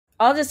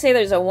I'll just say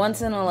there's a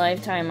once in a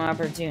lifetime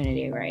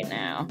opportunity right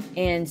now.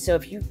 And so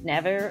if you've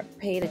never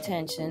paid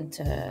attention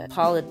to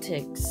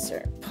politics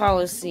or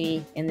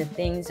policy and the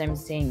things I'm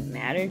saying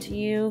matter to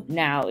you,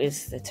 now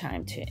is the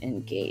time to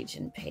engage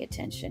and pay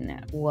attention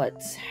at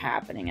what's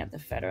happening at the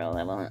federal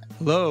level.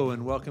 Hello,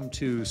 and welcome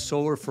to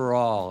Solar for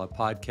All, a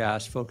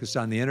podcast focused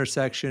on the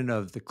intersection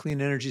of the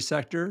clean energy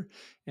sector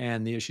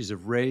and the issues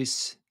of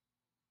race,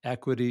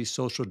 equity,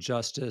 social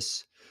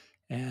justice,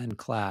 and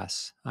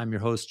class. I'm your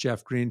host,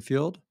 Geoff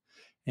Greenfield,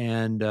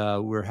 and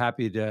we're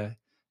happy to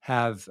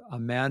have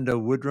Amanda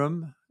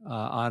Woodrum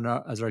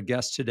as our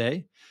guest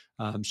today.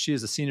 She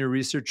is a senior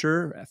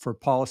researcher for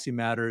Policy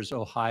Matters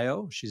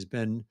Ohio. She's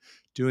been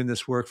doing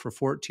this work for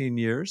 14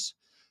 years.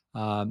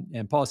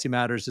 And Policy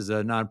Matters is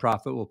a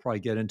nonprofit. We'll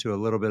probably get into a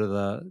little bit of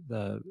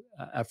the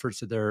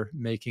efforts that they're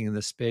making in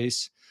this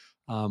space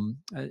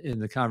in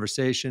the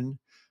conversation.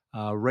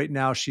 Right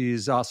now,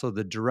 she's also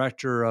the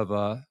director of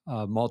a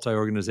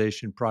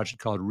multi-organization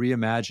project called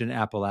Reimagining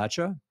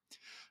Appalachia.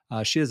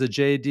 She has a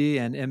JD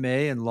and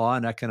MA in law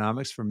and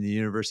economics from the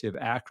University of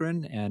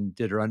Akron and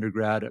did her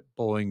undergrad at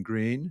Bowling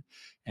Green.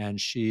 And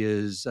she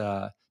is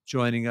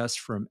joining us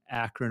from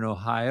Akron,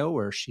 Ohio,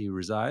 where she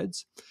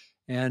resides.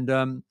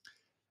 And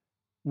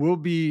we'll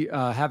be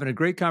having a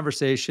great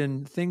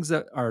conversation. Things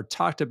that are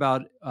talked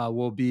about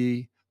will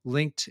be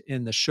linked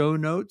in the show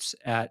notes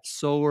at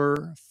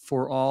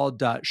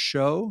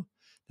solarforall.show.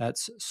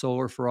 That's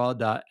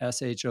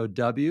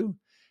solarforall.show.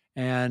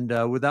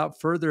 And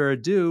without further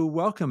ado,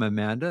 welcome,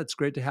 Amanda. It's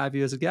great to have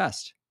you as a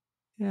guest.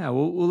 Yeah,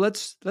 well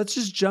let's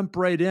just jump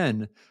right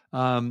in.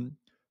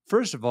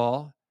 First of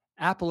all,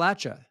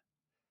 Appalachia.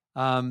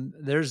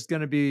 There's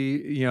going to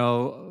be,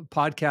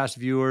 podcast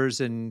viewers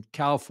in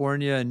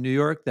California and New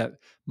York that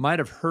might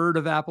have heard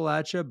of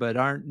Appalachia, but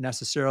aren't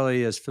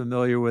necessarily as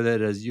familiar with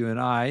it as you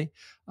and I.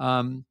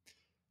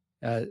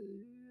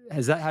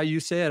 Is that how you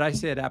say it? I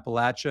say it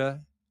Appalachia.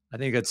 I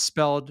think it's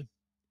spelled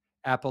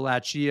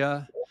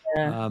Appalachia.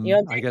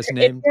 I guess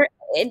named.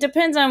 It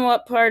depends on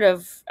what part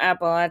of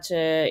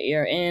Appalachia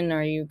you're in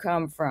or you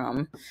come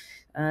from.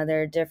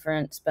 There are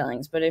different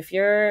spellings, but if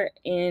you're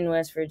in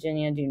West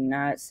Virginia, do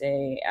not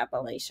say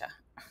Appalachia.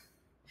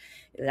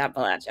 It's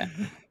Appalachia.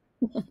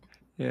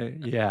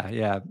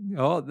 Yeah.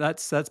 Oh,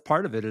 that's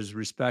part of it, is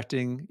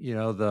respecting,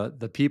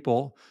 the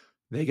people.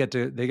 They get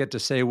to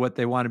say what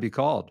they want to be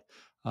called.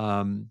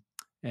 Well,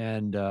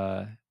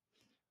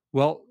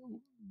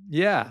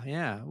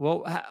 yeah.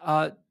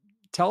 Well,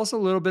 tell us a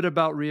little bit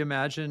about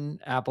Reimagine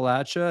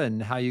Appalachia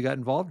and how you got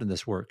involved in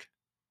this work.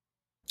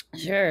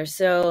 Sure.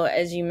 So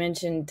as you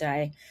mentioned,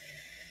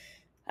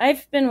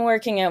 I've been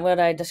working at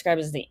what I describe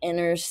as the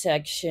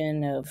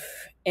intersection of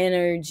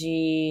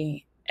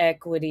energy,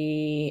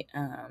 equity,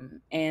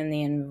 and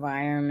the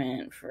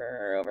environment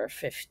for over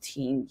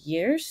 15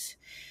 years.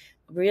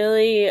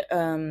 Really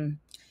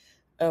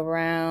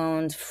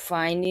around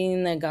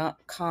finding the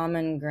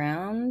common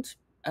ground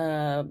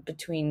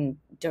between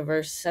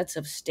diverse sets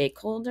of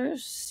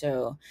stakeholders.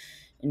 So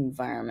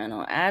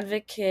environmental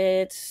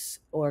advocates,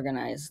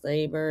 organized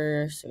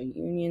labor, so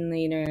union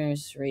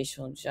leaders,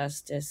 racial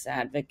justice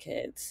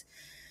advocates.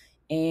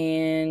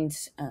 And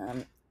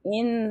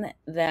in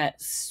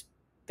that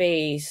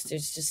space,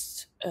 there's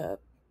just a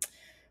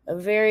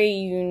very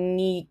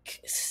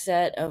unique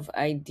set of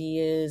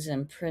ideas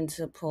and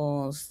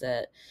principles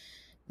that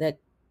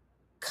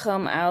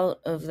come out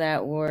of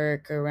that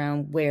work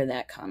around where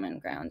that common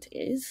ground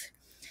is.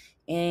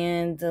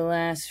 And the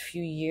last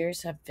few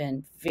years have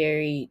been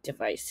very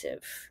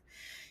divisive.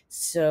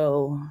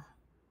 So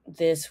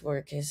this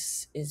work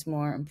is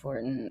more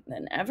important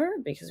than ever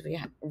because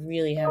we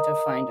really have to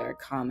find our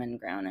common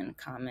ground and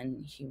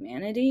common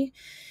humanity.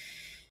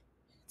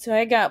 So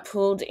I got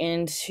pulled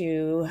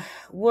into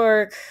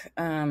work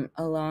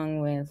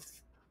along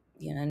with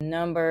a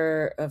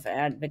number of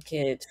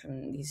advocates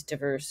from these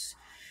diverse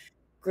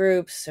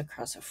groups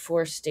across a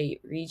 4-state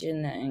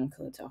region that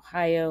includes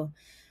Ohio,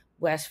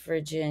 West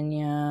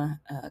Virginia,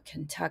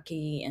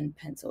 Kentucky, and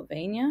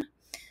Pennsylvania,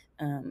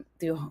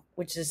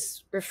 which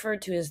is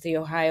referred to as the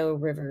Ohio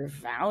River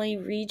Valley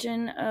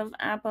region of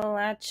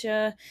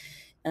Appalachia,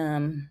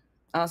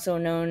 also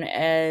known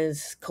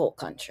as Coal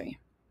Country.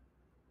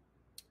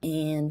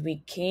 And we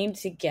came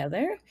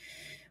together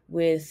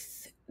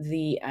with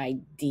the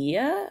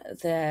idea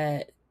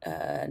that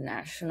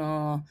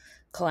national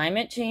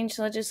climate change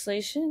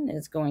legislation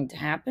is going to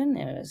happen.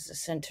 It was the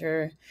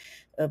center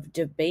of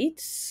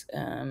debates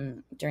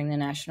during the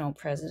national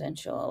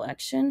presidential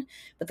election,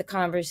 but the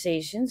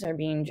conversations are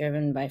being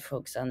driven by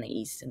folks on the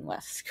East and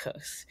West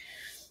Coast.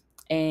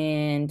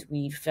 And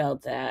we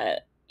felt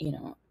that,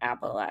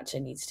 Appalachia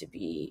needs to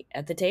be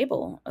at the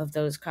table of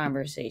those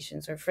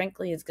conversations, or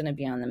frankly, it's going to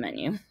be on the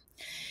menu.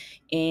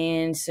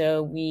 And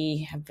so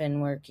we have been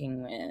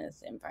working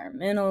with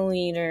environmental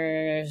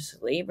leaders,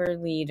 labor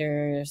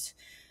leaders,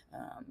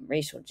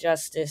 racial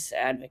justice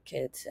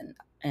advocates,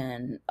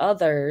 and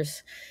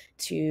others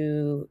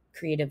to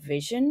create a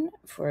vision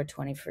for a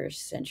 21st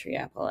century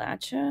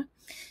Appalachia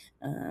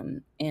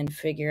and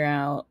figure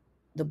out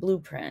the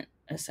blueprint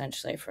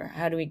essentially, for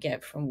how do we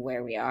get from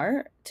where we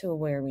are to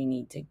where we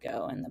need to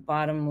go. And the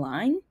bottom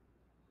line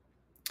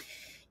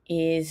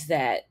is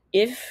that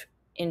if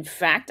in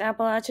fact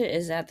Appalachia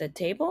is at the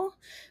table,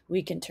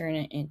 we can turn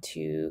it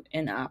into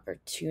an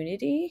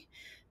opportunity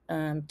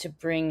to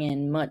bring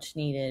in much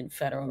needed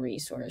federal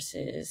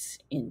resources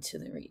into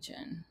the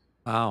region.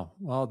 Wow.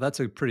 Well, that's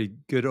a pretty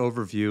good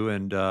overview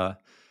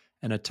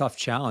and a tough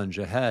challenge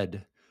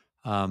ahead.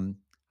 Um,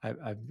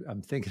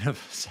 I'm thinking of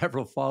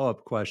several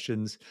follow-up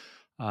questions,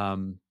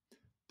 um,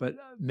 but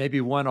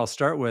maybe one I'll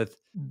start with.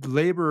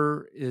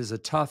 Labor is a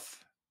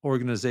tough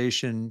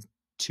organization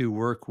to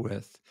work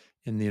with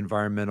in the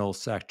environmental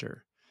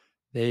sector.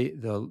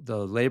 The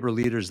labor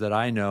leaders that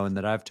I know and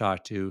that I've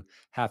talked to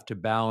have to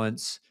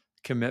balance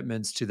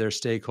commitments to their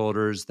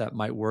stakeholders that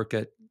might work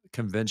at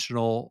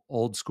conventional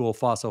old school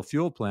fossil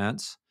fuel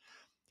plants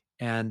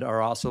and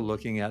are also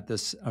looking at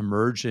this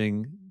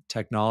emerging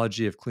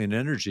technology of clean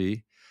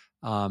energy,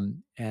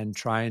 and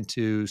trying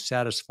to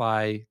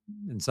satisfy,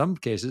 in some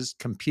cases,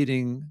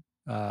 competing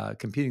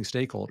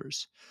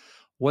stakeholders.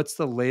 What's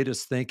the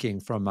latest thinking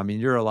from? I mean,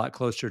 you're a lot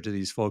closer to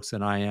these folks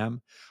than I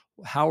am.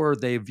 How are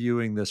they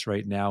viewing this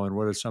right now, and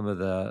what are some of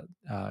the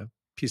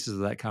pieces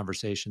of that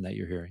conversation that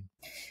you're hearing?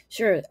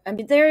 Sure. I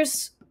mean, there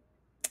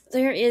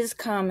is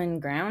common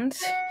ground.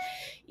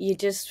 You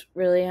just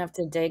really have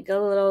to dig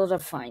a little to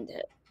find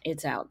it.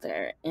 It's out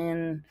there.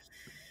 And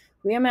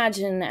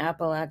Reimagine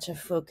Appalachia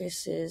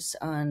focuses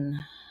on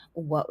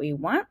what we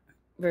want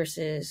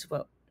versus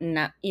what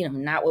not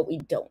what we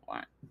don't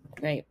want,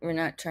 right? We're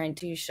not trying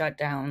to shut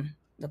down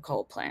the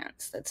coal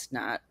plants. That's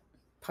not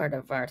part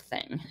of our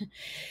thing.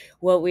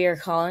 What we are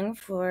calling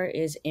for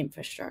is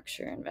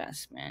infrastructure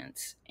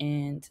investments.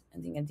 And I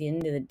think at the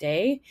end of the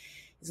day,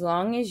 as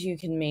long as you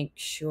can make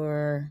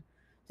sure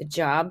the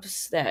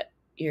jobs that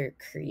you're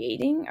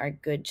creating are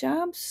good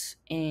jobs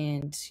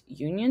and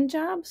union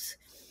jobs,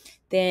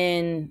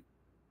 then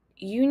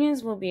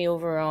unions will be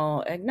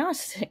overall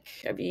agnostic.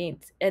 I mean,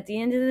 at the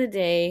end of the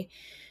day,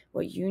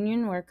 what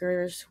union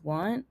workers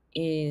want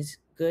is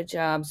good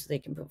jobs so they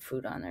can put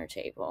food on their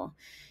table.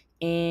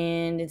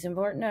 And it's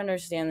important to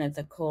understand that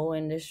the coal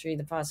industry,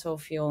 the fossil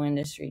fuel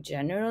industry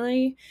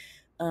generally,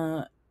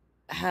 uh,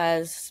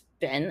 has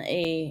been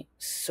a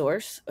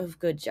source of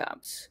good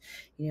jobs.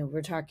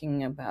 We're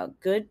talking about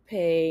good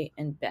pay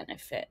and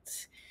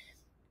benefits.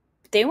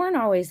 They weren't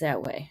always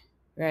that way,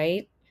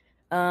 right?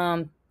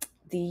 Um,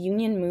 the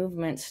union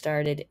movement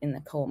started in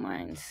the coal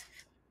mines.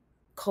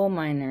 Coal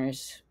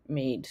miners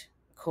made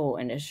coal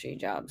industry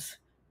jobs,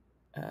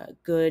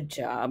 good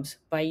jobs,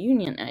 by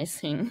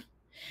unionizing.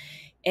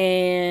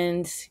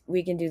 And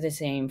we can do the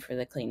same for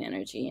the clean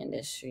energy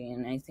industry.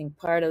 And I think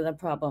part of the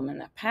problem in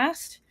the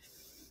past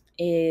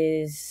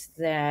is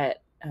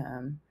that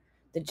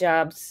the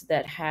jobs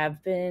that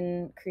have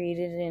been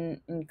created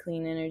in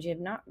clean energy have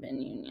not been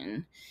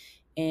union.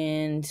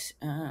 And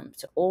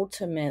so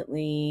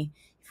ultimately,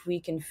 if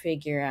we can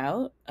figure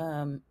out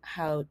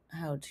how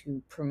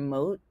to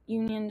promote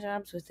union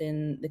jobs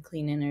within the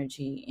clean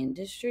energy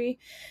industry,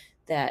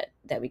 that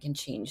we can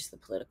change the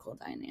political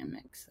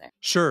dynamics there.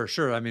 Sure,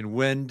 sure. I mean,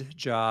 wind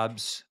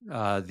jobs,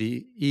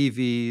 the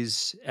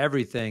EVs,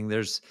 everything.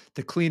 There's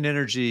the clean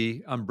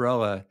energy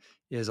umbrella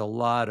is a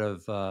lot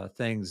of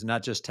things,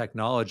 not just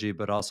technology,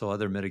 but also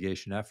other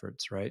mitigation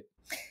efforts, right?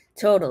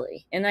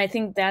 Totally. And I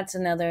think that's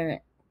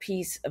another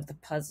piece of the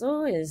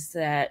puzzle, is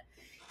that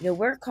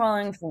we're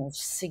calling for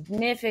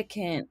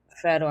significant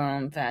federal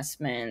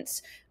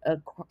investments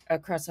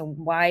across a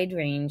wide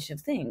range of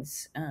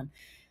things.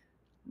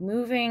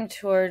 Moving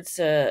towards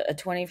a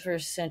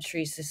 21st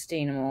century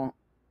sustainable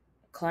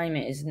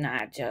climate is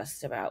not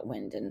just about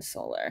wind and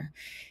solar.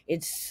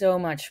 It's so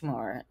much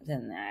more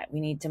than that. We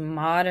need to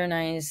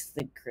modernize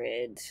the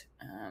grid.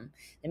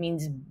 That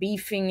means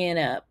beefing it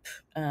up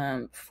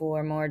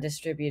for more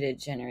distributed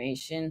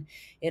generation.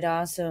 It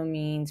also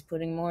means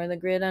putting more of the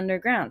grid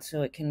underground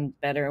so it can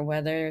better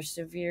weather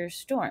severe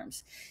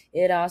storms.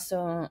 It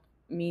also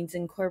means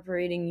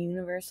incorporating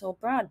universal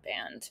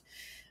broadband,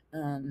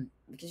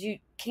 because you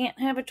can't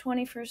have a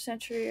 21st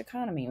century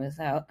economy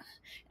without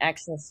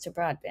access to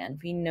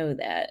broadband. We know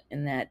that,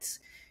 and that's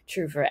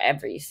true for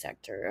every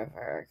sector of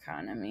our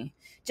economy.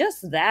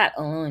 Just that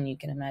alone, you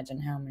can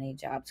imagine how many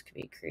jobs could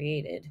be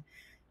created.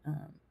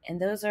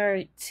 And those are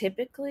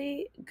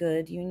typically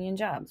good union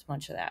jobs,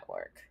 much of that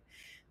work.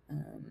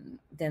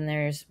 Then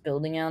there's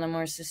building out a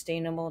more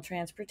sustainable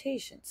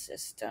transportation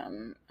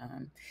system.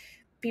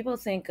 People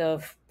think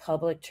of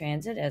public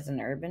transit as an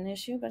urban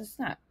issue, but it's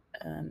not.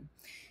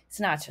 It's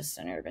not just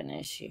an urban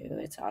issue.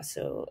 It's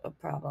also a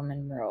problem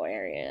in rural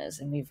areas.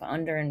 And we've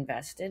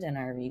underinvested in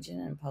our region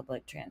in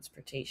public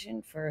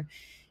transportation for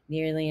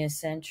nearly a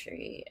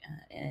century.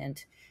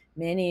 And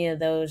many of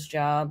those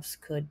jobs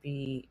could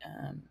be,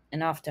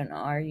 and often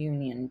are,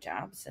 union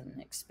jobs,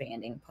 and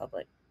expanding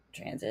public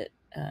transit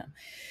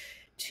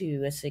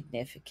to a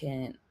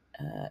significant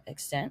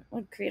extent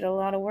would create a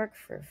lot of work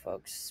for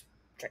folks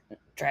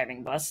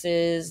driving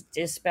buses,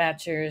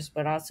 dispatchers,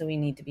 but also we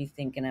need to be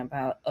thinking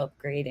about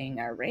upgrading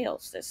our rail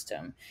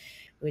system,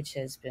 which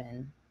has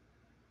been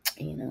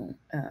You know,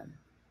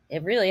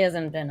 it really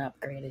hasn't been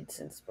upgraded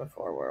since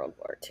before World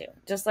War II,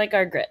 just like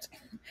our grid.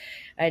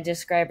 I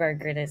describe our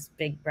grid as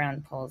big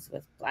brown poles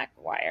with black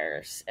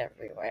wires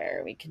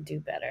everywhere. We can do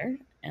better,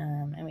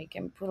 and we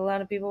can put a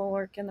lot of people to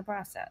work in the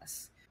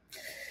process.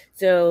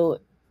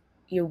 So,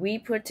 we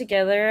put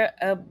together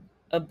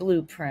a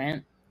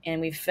blueprint, and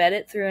we fed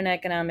it through an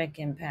economic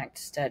impact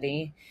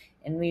study,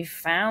 and we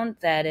found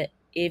that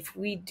if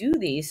we do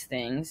these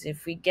things,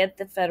 if we get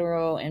the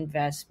federal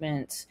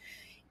investments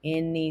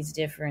in these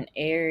different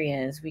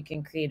areas, we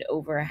can create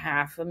over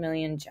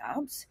 500,000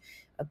 jobs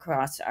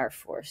across our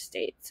 4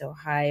 states: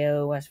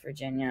 Ohio, West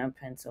Virginia,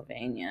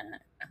 Pennsylvania,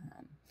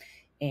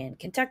 and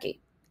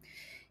Kentucky.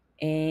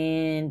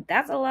 And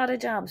that's a lot of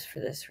jobs for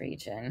this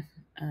region.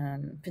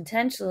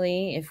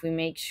 Potentially, if we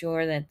make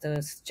sure that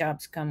those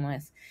jobs come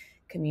with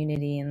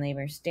community and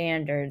labor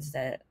standards,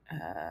 that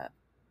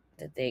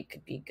they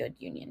could be good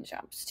union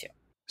jobs too.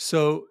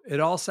 So it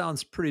all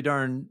sounds pretty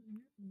darn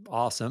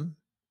awesome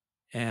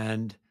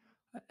and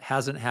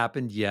hasn't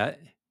happened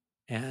yet.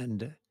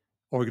 And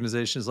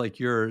organizations like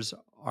yours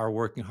are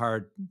working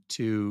hard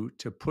to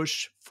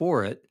push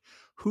for it.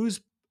 Who's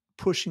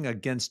pushing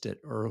against it,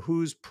 or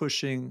who's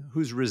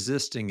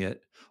resisting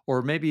it?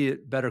 Or maybe a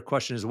better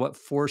question is, what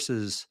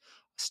forces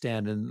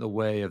stand in the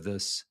way of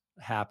this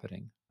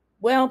happening?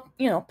 Well,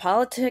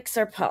 politics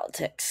are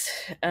politics.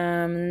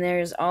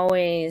 There's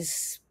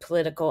always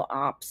political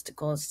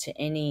obstacles to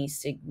any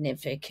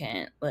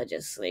significant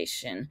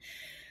legislation.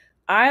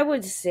 I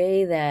would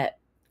say that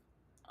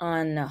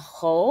on the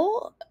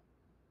whole,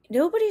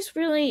 nobody's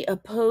really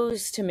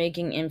opposed to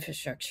making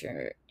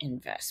infrastructure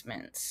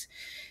investments.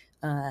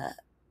 Uh,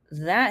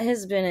 that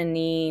has been a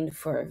need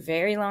for a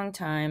very long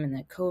time, and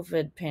the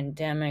COVID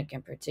pandemic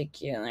in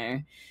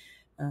particular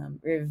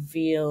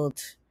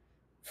revealed,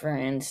 for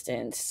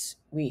instance,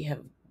 we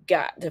have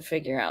got to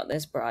figure out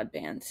this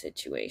broadband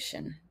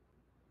situation.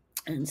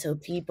 And so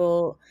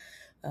people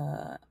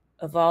uh,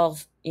 of all,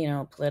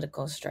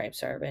 political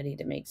stripes are ready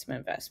to make some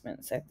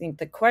investments. I think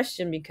the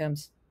question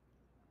becomes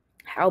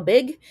how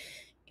big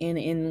and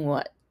in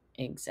what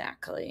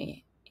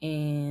exactly.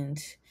 And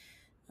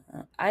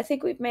I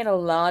think we've made a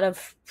lot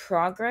of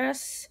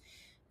progress,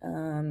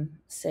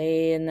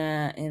 say in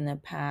the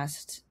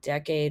past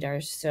decade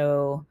or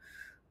so,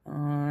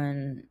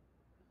 on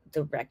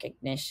the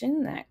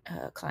recognition that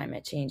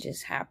climate change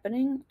is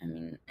happening. I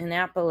mean, in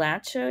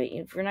Appalachia,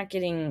 if we're not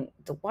getting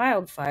the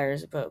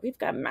wildfires, but we've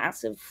got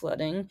massive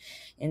flooding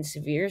and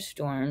severe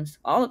storms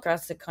all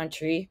across the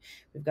country.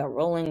 We've got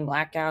rolling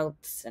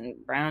blackouts and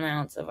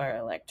brownouts of our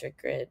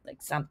electric grid.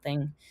 Like,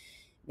 something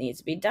needs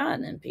to be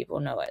done, and people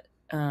know it.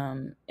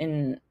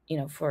 And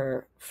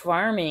for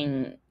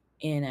farming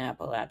in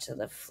Appalachia,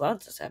 the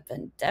floods have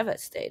been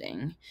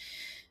devastating.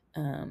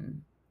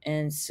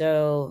 And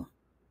so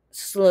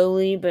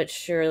slowly but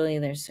surely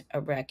there's a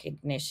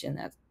recognition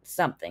that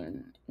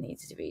something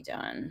needs to be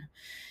done.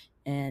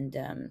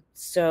 And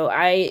so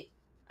I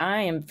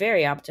am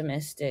very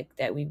optimistic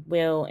that we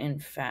will in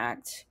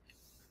fact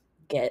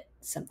get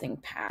something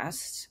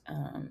passed.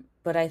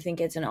 But I think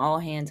it's an all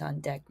hands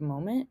on deck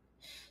moment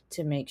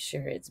to make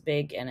sure it's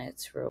big and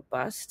it's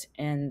robust,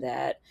 and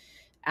that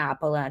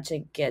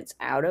Appalachia gets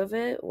out of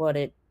it what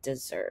it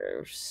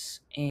deserves.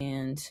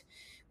 And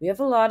we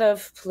have a lot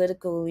of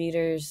political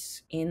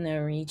leaders in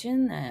the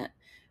region that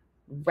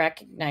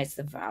recognize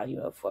the value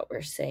of what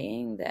we're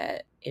saying,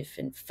 that if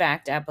in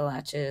fact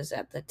Appalachia is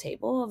at the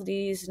table of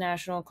these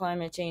national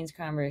climate change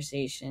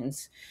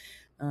conversations,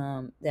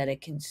 that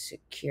it can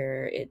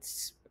secure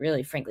its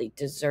really, frankly,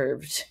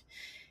 deserved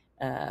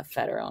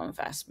federal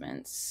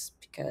investments,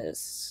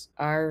 because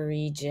our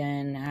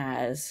region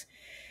has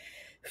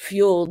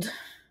fueled,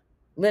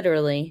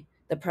 literally,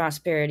 the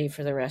prosperity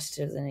for the rest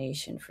of the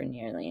nation for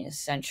nearly a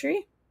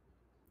century,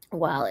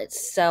 while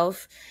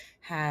itself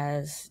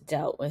has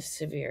dealt with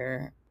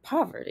severe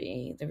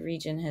poverty. The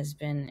region has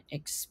been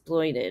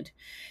exploited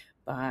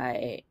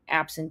by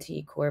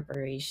absentee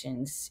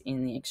corporations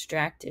in the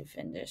extractive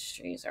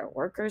industries. Our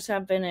workers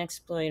have been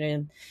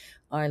exploited,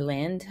 our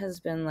land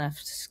has been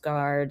left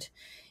scarred,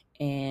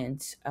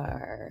 and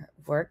our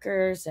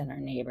workers and our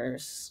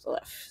neighbors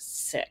left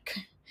sick.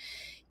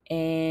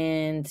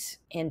 And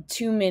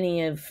too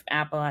many of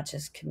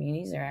Appalachia's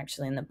communities are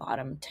actually in the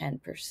bottom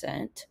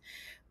 10%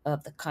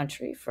 of the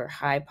country for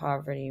high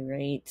poverty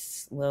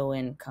rates, low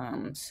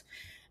incomes.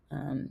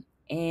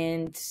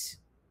 And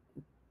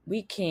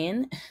we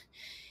can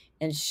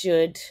and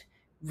should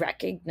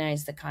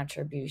recognize the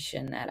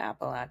contribution that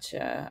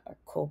Appalachia, our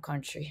coal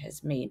country,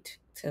 has made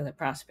to the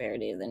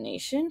prosperity of the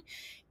nation,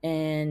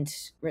 and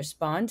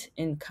respond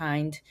in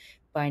kind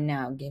by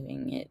now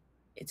giving it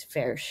its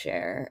fair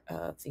share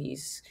of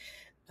these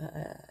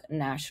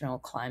national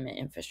climate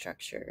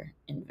infrastructure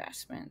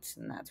investments.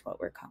 And that's what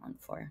we're calling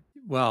for.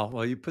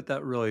 Well, you put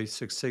that really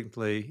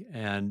succinctly,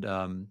 and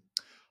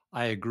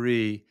I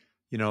agree.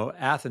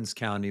 Athens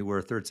County,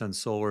 where Third Sun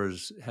Solar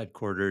is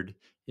headquartered,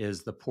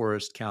 is the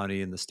poorest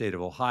county in the state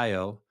of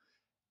Ohio,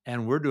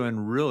 and we're doing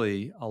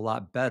really a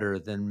lot better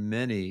than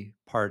many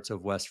parts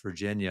of West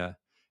Virginia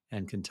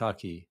and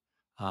Kentucky.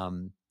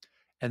 And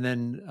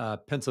then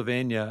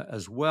Pennsylvania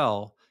as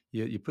well.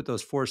 You put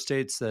those 4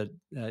 states that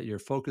you're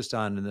focused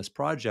on in this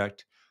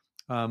project.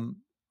 Um,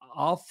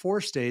 all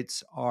 4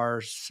 states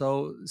are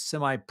so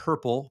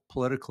semi-purple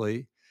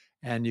politically,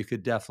 and you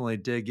could definitely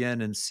dig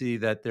in and see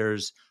that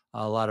there's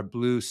a lot of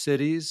blue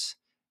cities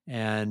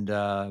and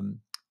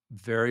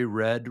very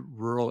red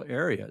rural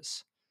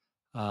areas.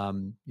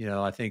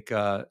 I think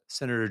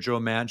Senator Joe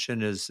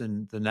Manchin is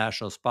in the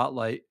national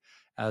spotlight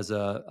as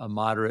a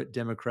moderate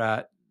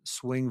Democrat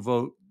swing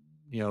vote,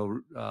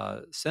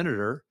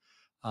 senator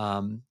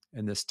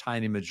in this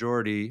tiny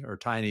majority, or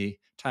tiny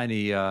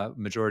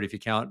majority if you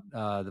count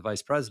the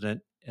vice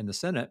president in the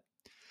Senate,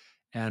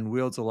 and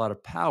wields a lot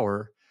of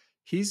power.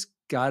 He's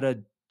got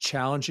a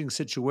challenging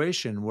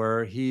situation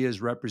where he is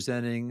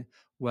representing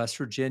West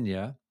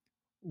Virginia,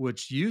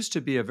 which used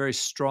to be a very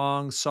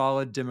strong,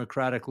 solid,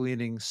 Democratic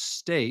leaning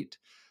state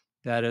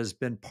that has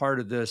been part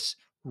of this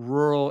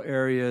rural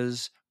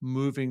areas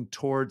moving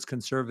towards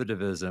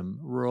conservatism,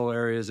 rural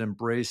areas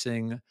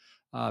embracing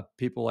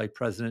people like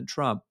President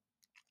Trump.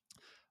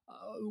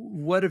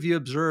 What have you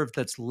observed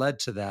that's led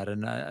to that?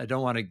 And I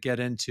don't want to get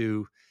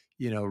into,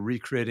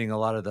 recreating a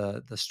lot of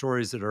the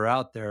stories that are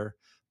out there,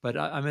 but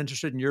I'm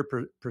interested in your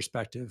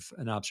perspective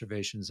and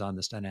observations on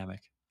this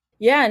dynamic.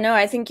 Yeah, no,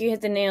 I think you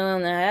hit the nail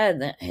on the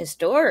head. That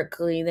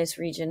historically, this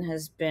region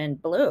has been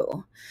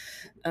blue,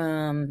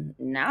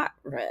 not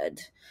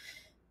red.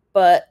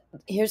 But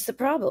here's the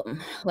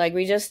problem. Like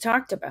we just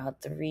talked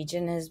about, the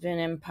region has been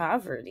in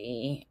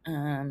poverty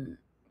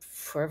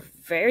for a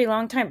very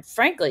long time,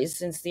 frankly,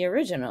 since the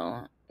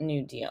original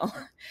New Deal.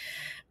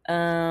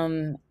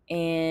 And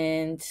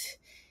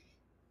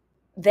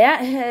that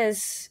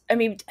has, I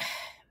mean,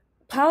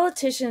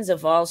 politicians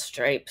of all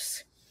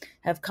stripes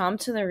have come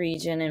to the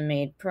region and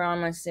made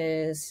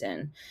promises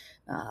and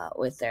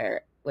with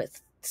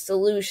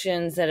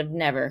solutions that have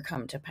never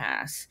come to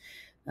pass.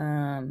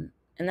 And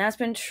that's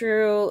been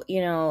true,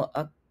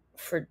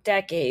 for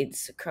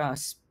decades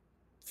across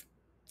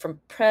from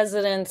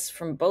presidents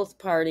from both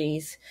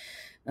parties.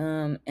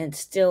 And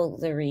still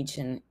the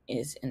region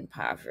is in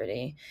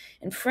poverty.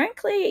 And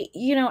frankly,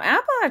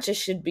 Appalachia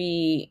should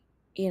be,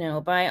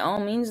 by all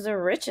means, the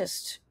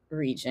richest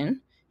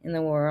region in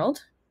the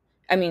world.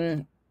 I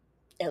mean,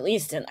 at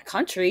least in the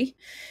country,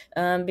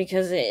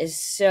 because it is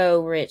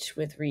so rich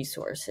with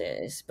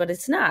resources. But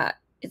it's not.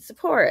 It's the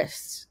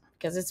poorest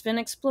because it's been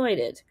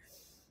exploited.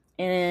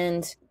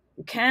 And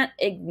you can't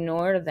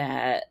ignore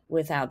that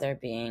without there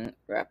being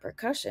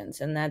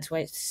repercussions. And that's why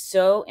it's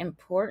so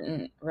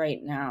important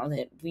right now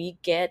that we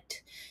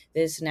get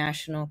this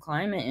national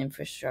climate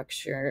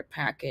infrastructure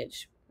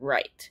package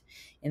right.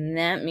 And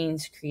that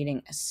means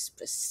creating a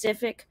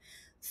specific,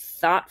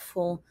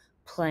 thoughtful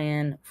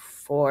plan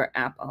for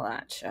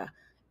Appalachia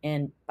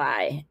and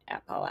by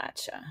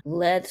Appalachia.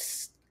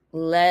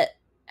 Let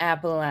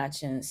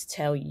Appalachians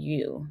tell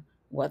you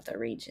what the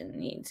region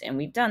needs. And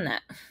we've done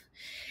that.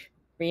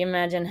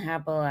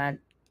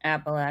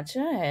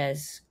 Appalachia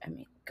has,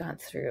 gone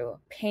through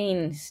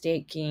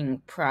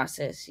painstaking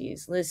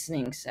processes,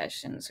 listening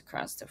sessions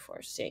across the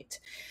 4 states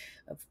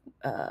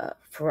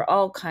for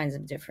all kinds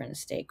of different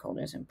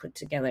stakeholders, and put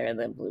together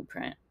the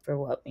blueprint for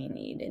what we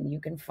need. And you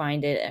can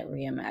find it at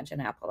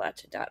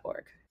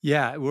reimagineappalachia.org.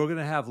 Yeah, we're going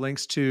to have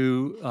links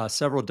to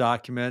several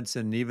documents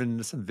and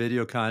even some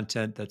video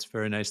content that's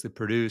very nicely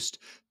produced,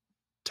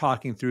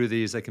 talking through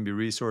these that can be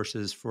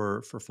resources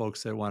for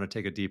folks that want to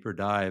take a deeper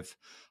dive.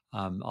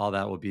 All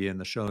that will be in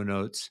the show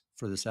notes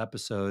for this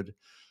episode.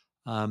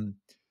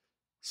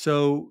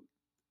 So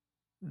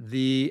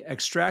the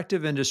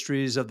extractive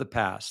industries of the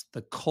past,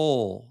 the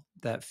coal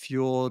that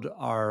fueled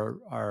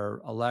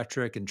our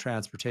electric and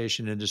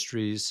transportation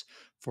industries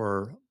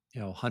for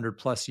 100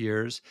 plus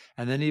years,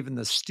 and then even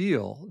the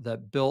steel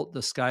that built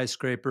the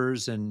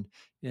skyscrapers in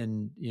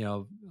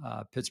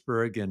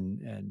Pittsburgh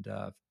and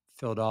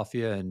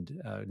Philadelphia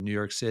and New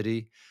York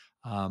City,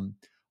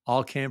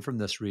 all came from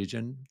this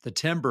region. The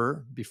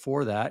timber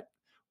before that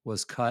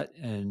was cut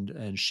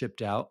and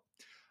shipped out.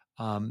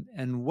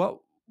 And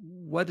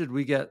what did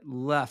we get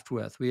left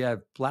with? We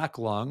have black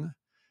lung.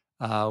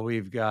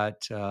 We've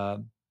got I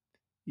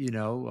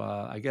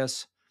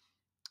guess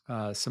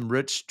some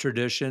rich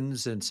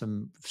traditions and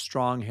some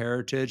strong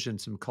heritage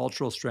and some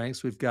cultural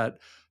strengths. We've got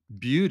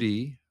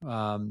beauty.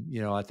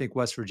 I think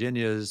West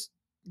Virginia is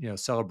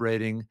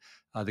celebrating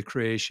the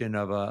creation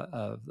of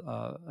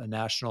a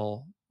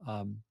national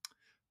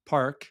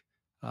park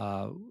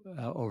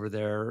over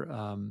there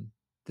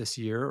this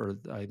year, or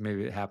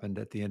maybe it happened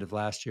at the end of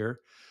last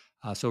year.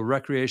 So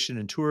recreation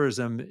and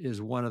tourism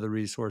is one of the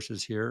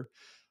resources here,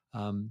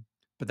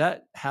 but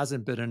that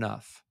hasn't been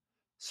enough.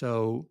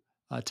 So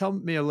tell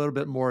me a little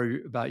bit more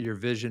about your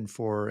vision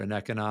for an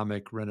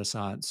economic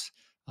renaissance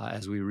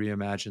as we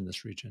reimagine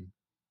this region.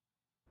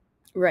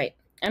 Right.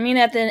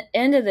 At the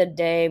end of the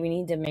day, we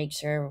need to make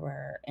sure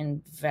we're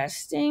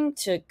investing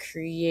to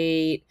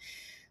create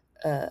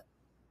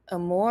a a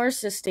more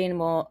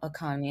sustainable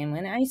economy. And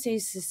when I say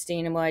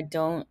sustainable, I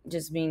don't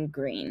just mean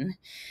green,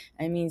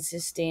 I mean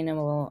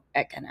sustainable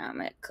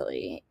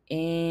economically.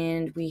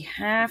 And we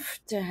have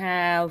to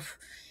have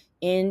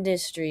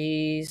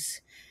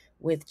industries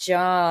with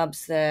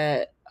jobs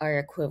that are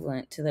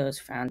equivalent to those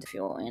found in the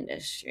fuel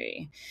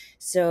industry.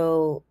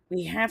 So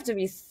we have to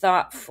be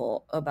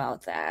thoughtful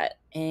about that.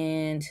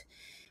 And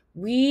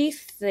we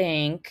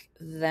think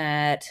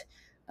that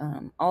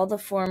all the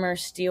former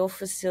steel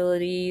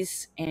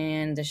facilities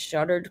and the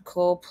shuttered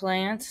coal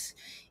plants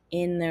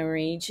in the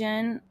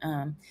region,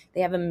 they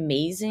have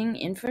amazing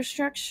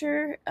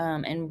infrastructure,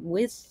 and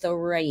with the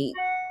right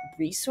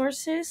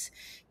resources,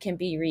 can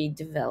be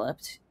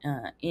redeveloped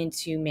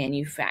into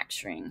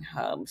manufacturing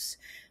hubs.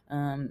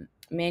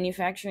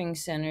 Manufacturing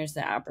centers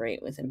that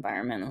operate with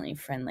environmentally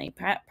friendly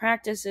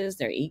practices,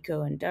 they're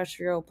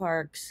eco-industrial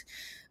parks.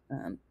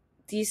 um,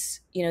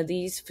 these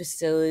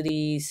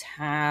facilities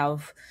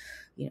have,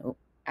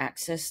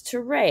 access to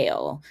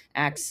rail,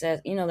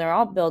 access, they're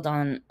all built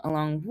on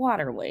along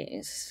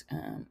waterways,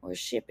 where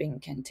shipping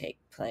can take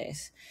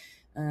place.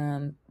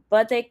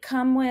 But they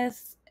come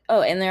with,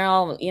 oh, and they're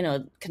all,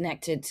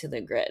 connected to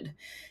the grid.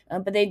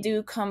 But they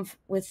do come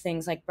with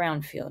things like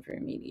brownfield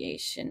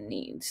remediation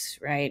needs,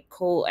 right?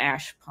 Coal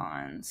ash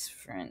ponds,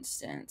 for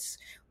instance,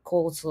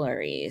 coal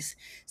slurries.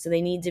 So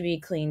they need to be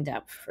cleaned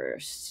up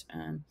first.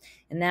 And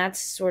that's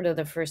sort of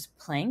the first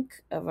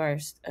plank of our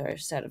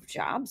set of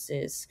jobs,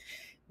 is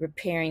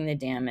repairing the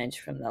damage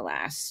from the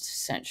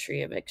last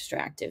century of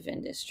extractive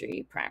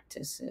industry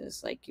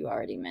practices, like you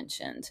already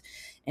mentioned.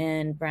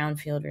 And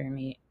brownfield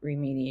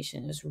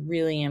remediation is a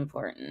really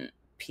important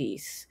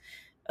piece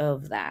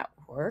of that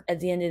work. At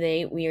the end of the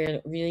day, we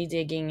are really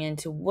digging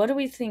into what do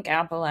we think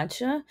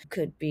Appalachia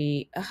could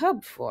be a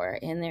hub for.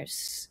 And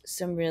there's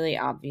some really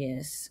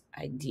obvious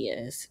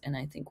ideas. And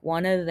I think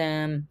one of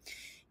them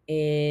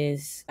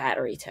is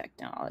battery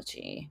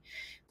technology.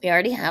 We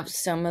already have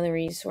some of the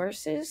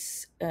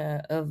resources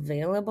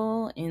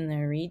available in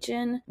the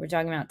region. We're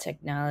talking about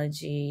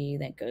technology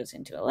that goes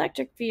into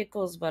electric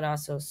vehicles, but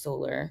also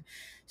solar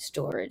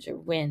storage or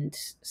wind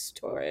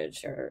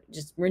storage or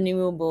just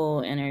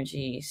renewable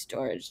energy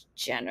storage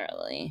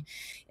generally.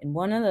 And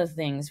one of the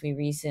things we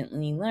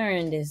recently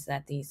learned is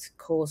that these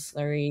coal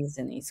slurries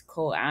and these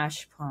coal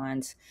ash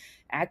ponds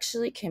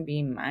actually can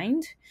be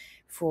mined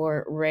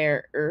for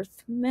rare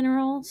earth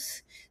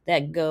minerals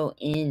that go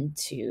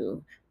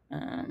into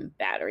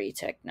battery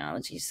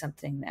technology,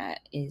 something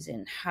that is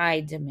in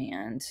high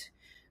demand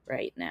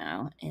right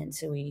now. And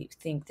so we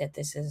think that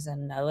this is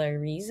another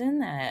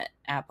reason that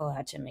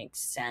Appalachia makes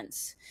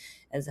sense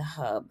as a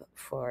hub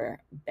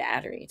for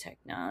battery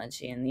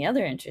technology. And the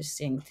other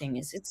interesting thing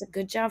is it's a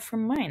good job for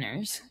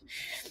miners.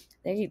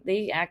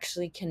 They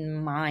actually can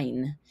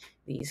mine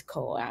these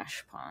coal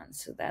ash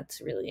ponds. So that's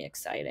really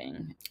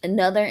exciting.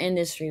 Another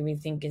industry we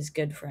think is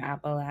good for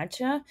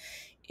Appalachia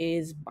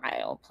is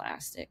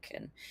bioplastic.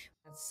 And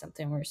that's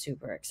something we're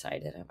super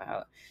excited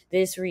about.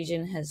 This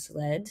region has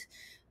led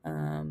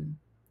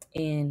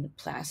in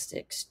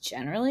plastics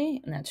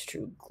generally, and that's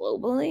true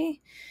globally.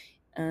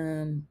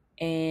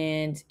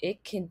 And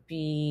it could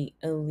be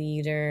a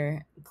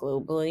leader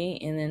globally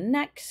in the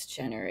next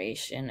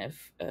generation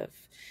of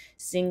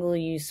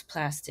single-use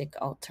plastic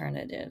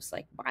alternatives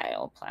like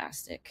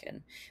bioplastic.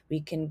 And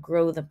we can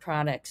grow the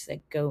products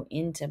that go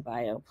into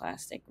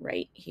bioplastic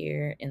right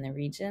here in the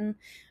region,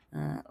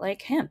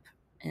 like hemp.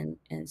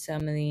 And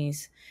some of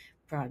these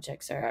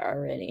projects are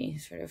already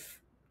sort of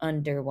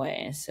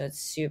underway. So it's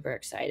super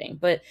exciting.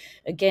 But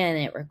again,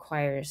 it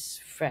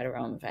requires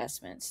federal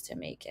investments to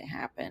make it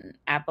happen.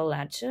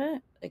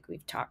 Appalachia, like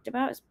we've talked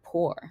about, is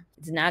poor.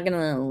 It's not going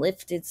to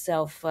lift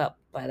itself up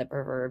by the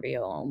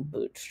proverbial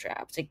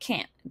bootstraps. It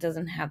can't. It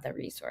doesn't have the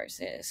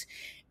resources.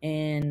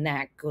 And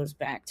that goes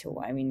back to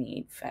why we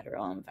need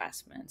federal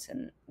investments.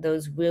 And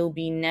those will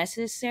be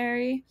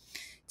necessary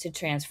to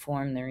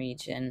transform the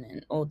region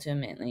and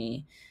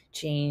ultimately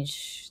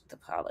change the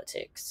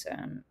politics.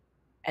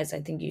 As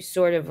I think you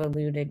sort of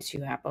alluded to,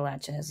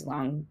 Appalachia has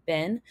long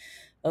been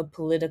a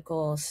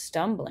political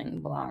stumbling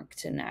block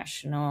to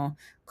national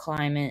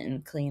climate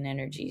and clean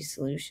energy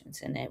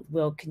solutions, and it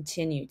will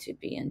continue to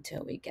be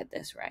until we get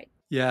this right.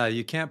 Yeah,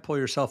 you can't pull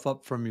yourself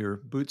up from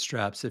your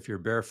bootstraps if you're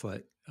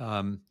barefoot.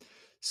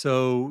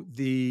 So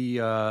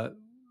the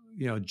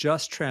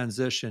just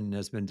transition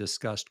has been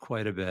discussed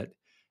quite a bit,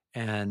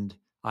 and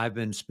I've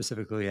been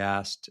specifically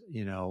asked,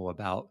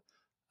 about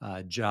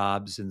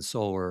jobs in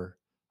solar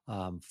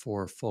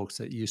for folks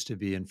that used to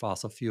be in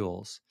fossil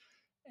fuels,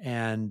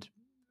 and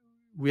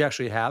we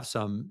actually have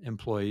some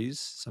employees,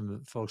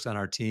 some folks on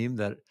our team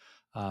that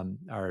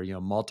are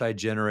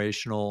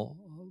multi-generational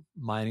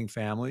mining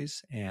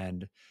families,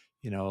 and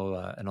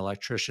an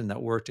electrician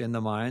that worked in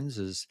the mines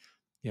is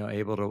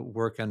able to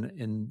work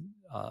in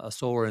a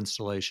solar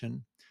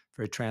installation,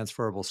 very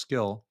transferable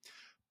skill.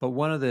 But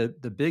one of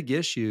the big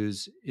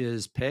issues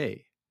is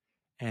pay,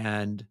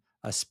 and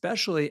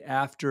especially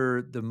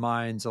after the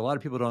mines, a lot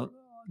of people don't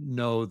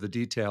know the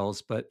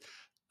details, but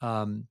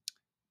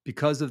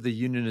because of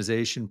the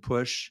unionization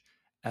push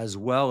as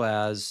well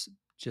as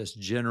just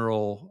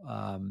general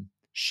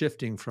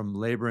shifting from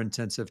labor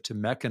intensive to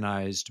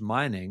mechanized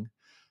mining,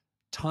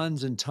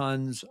 tons and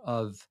tons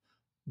of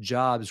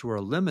jobs were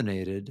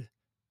eliminated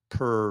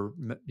per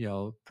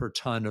per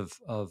ton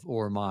of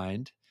ore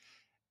mined,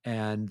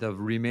 and the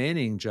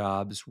remaining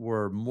jobs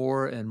were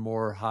more and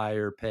more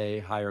higher pay,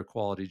 higher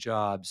quality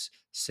jobs,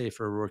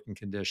 safer working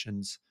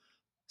conditions.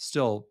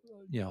 Still,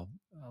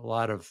 a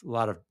lot of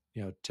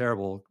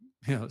terrible,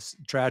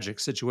 tragic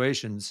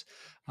situations,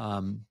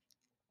 um,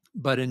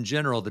 but in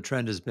general, the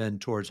trend has been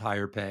towards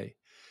higher pay.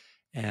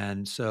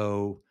 And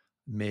so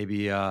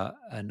maybe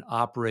an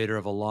operator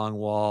of a long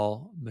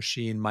wall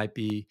machine might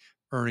be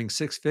earning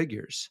six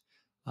figures,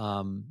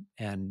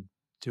 and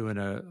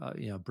doing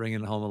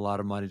bringing home a lot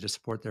of money to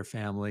support their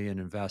family and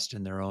invest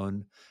in their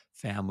own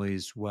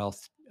family's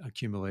wealth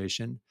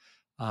accumulation,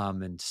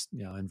 and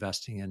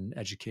investing in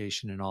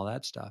education and all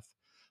that stuff.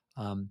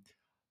 Um,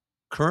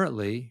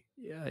 Currently,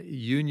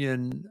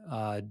 union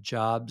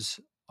jobs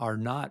are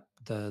not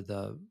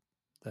the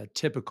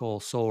typical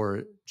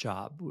solar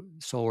job.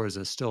 Solar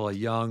is still a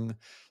young,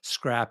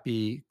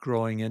 scrappy,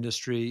 growing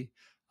industry.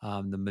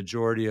 The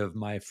majority of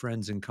my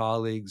friends and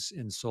colleagues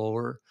in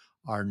solar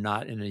are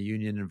not in a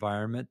union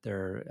environment.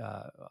 They're,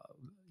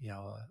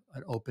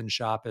 an open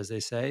shop, as they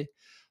say.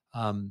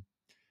 Um,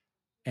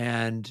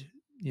 and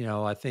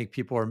I think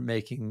people are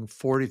making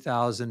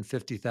 40,000,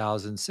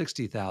 50,000,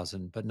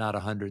 60,000, but not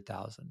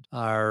 100,000.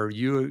 Are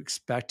you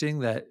expecting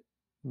that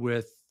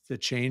with the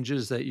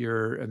changes that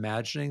you're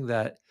imagining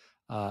that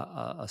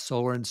a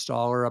solar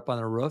installer up on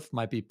a roof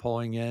might be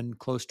pulling in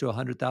close to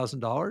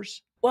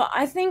 $100,000? Well,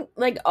 I think,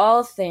 like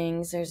all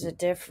things, there's a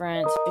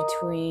difference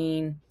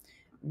between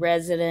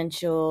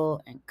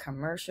residential and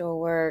commercial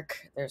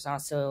work. There's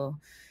also,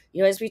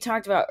 as we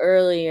talked about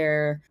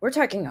earlier, we're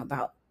talking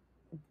about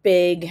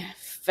big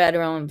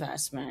federal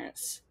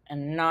investments,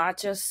 and not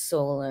just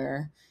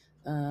solar,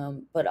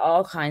 but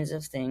all kinds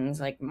of things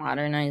like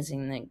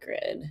modernizing the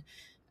grid.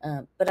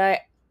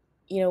 But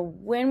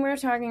when we're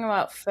talking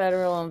about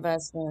federal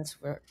investments,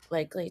 we're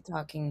likely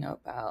talking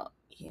about,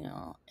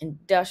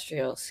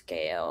 industrial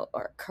scale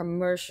or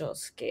commercial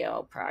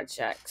scale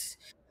projects.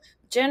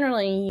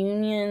 Generally,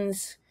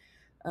 unions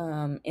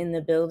in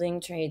the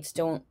building trades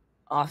don't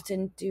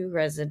often do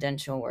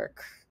residential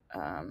work.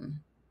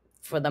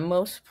 For the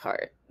most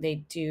part, they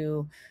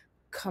do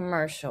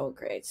commercial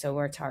grade. So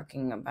we're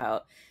talking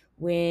about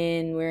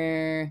when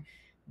we're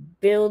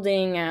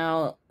building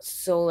out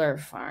solar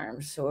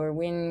farms, or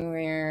when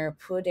we're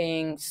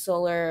putting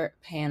solar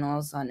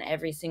panels on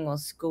every single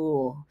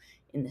school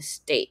in the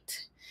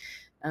state.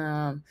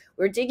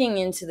 We're digging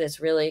into this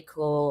really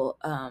cool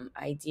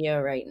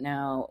idea right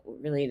now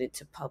related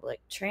to public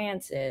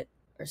transit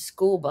or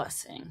school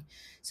busing.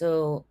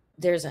 So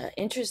there's an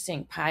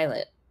interesting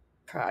pilot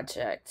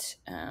project,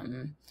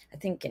 I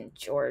think in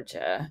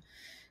Georgia,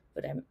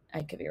 but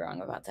I could be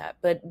wrong about that.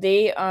 But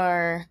they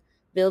are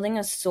building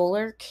a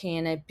solar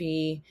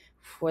canopy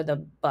for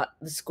the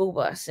school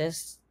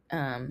buses,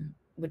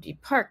 would be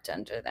parked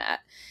under that.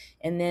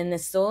 And then the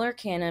solar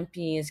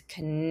canopy is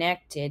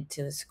connected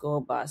to the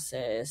school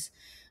buses,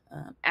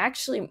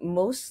 actually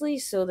mostly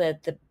so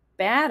that the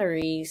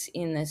batteries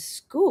in the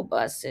school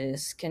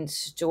buses can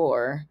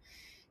store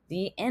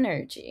the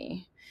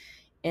energy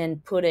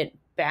and put it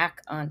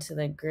back onto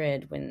the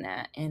grid when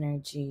that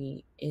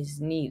energy is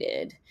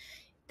needed.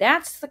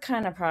 That's the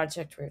kind of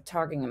project we're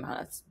talking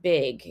about. It's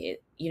big.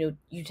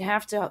 You'd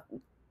have to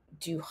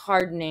do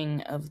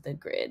hardening of the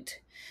grid,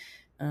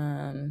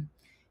 um,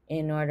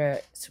 in order.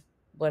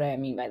 What I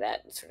mean by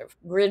that, sort of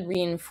grid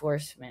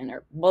reinforcement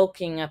or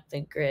bulking up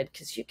the grid,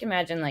 because you can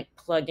imagine like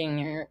plugging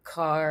your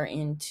car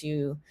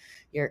into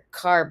your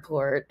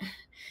carport,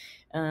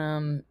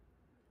 um,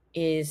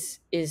 is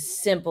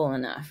simple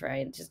enough,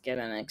 right? Just get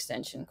an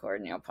extension cord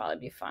and you'll probably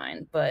be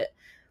fine. But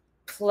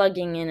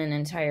plugging in an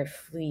entire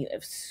fleet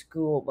of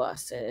school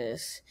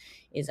buses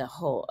is a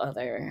whole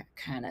other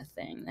kind of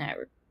thing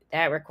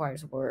that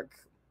requires work.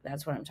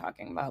 That's what I'm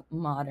talking about,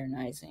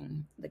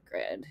 modernizing the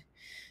grid.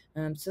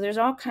 So there's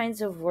all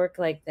kinds of work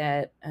like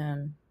that.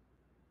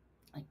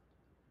 Like,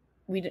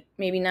 we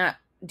maybe not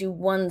do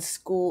one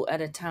school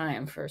at a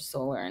time for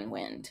solar and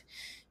wind.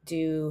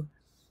 Do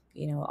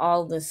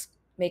all this,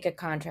 make a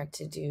contract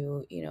to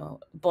do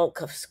bulk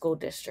of school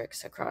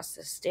districts across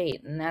the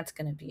state, and that's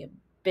going to be a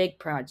big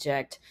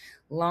project,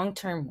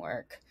 long-term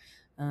work,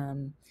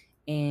 and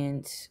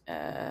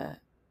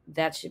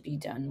that should be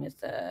done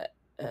with a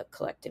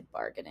collective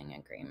bargaining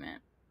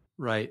agreement.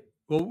 Right.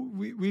 Well,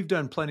 we've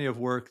done plenty of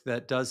work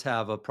that does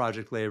have a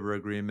project labor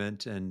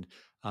agreement, and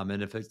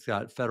if it's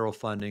got federal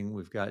funding,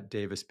 we've got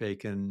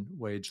Davis-Bacon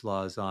wage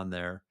laws on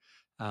there,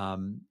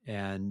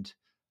 and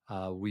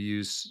we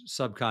use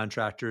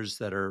subcontractors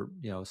that are,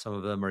 some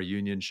of them are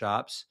union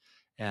shops,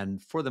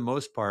 and for the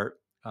most part,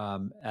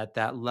 at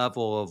that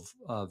level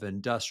of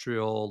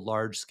industrial,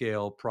 large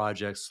scale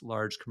projects,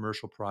 large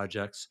commercial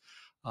projects,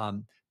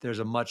 there's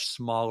a much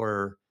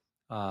smaller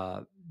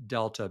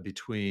delta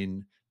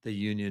between the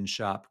union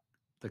shop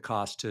the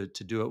cost to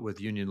do it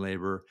with union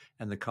labor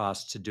and the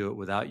cost to do it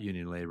without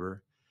union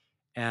labor.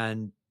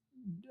 And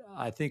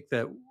I think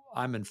that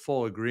I'm in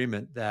full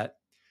agreement that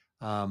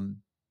um,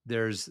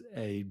 there's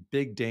a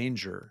big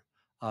danger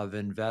of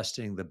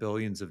investing the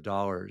billions of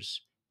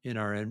dollars in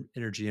our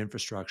energy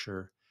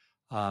infrastructure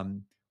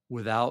um,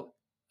 without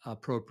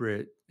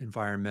appropriate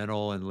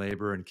environmental and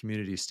labor and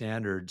community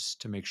standards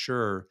to make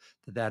sure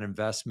that that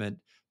investment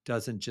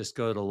doesn't just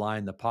go to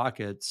line the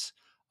pockets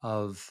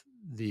of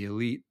the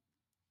elite,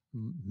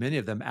 many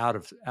of them out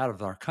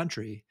of our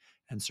country,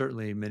 and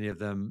certainly many of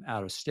them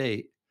out of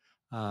state,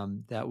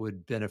 that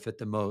would benefit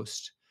the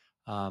most.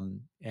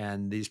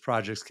 And these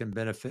projects can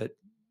benefit,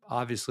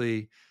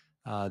 obviously,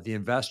 the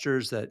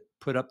investors that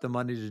put up the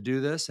money to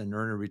do this and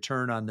earn a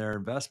return on their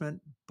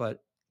investment,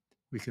 but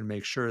we can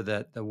make sure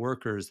that the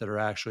workers that are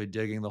actually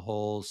digging the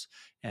holes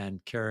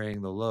and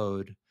carrying the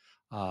load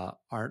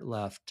aren't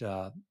left,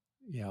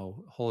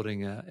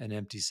 holding an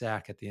empty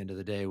sack at the end of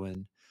the day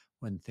when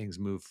things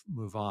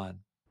move on.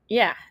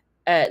 Yeah,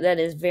 that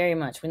is very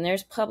much. When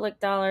there's public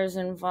dollars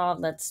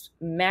involved, let's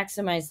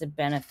maximize the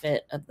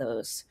benefit of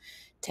those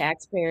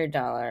taxpayer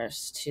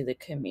dollars to the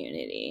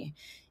community.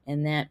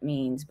 And that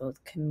means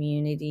both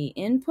community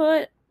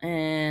input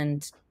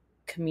and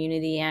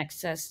community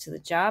access to the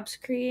jobs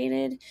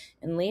created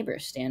and labor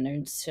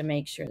standards to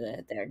make sure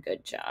that they're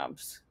good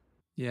jobs.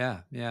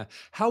 Yeah, yeah.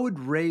 How would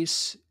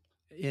race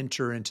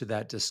enter into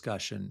that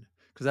discussion?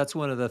 Because that's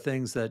one of the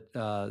things that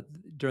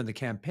during the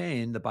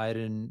campaign, the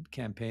Biden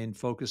campaign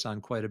focused on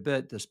quite a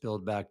bit, this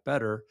Build Back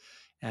Better.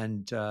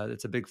 And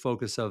it's a big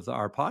focus of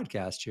our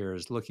podcast here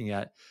is looking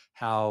at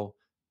how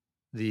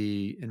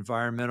the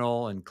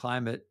environmental and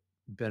climate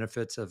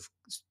benefits of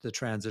the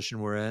transition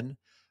we're in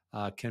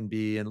can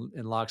be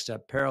in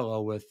lockstep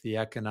parallel with the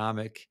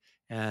economic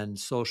and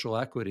social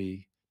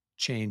equity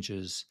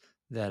changes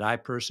that I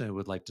personally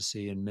would like to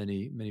see, and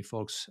many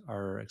folks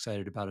are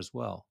excited about as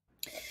well.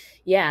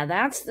 Yeah,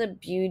 that's the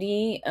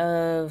beauty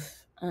of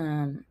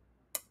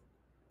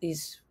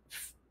these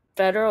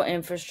federal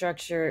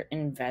infrastructure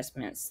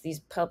investments. These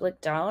public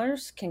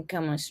dollars can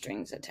come with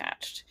strings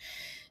attached.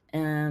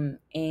 And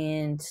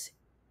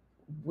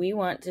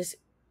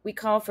we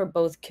call for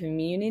both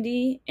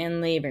community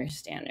and labor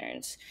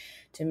standards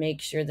to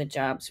make sure the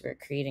jobs we're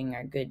creating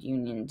are good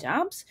union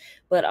jobs,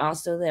 but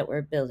also that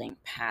we're building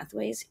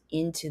pathways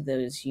into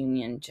those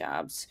union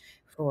jobs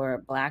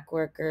for Black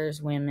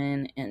workers,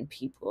 women, and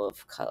people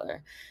of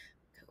color.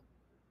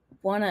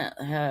 One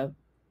of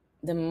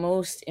the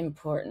most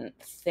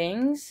important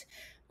things,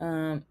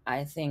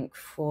 I think,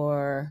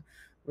 for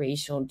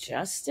racial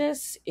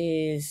justice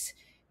is,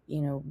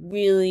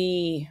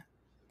 really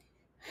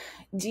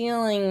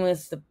dealing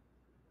with the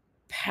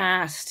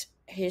past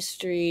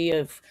history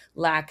of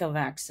lack of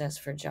access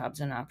for jobs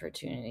and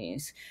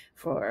opportunities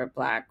for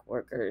Black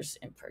workers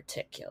in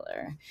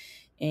particular.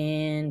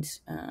 And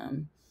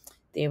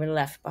they were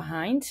left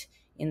behind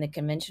in the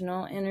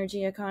conventional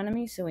energy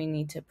economy. So we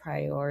need to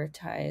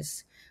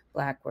prioritize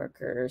Black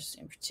workers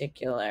in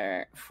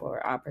particular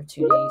for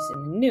opportunities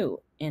in the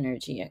new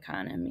energy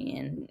economy.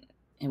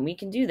 And we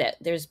can do that.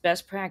 There's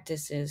best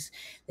practices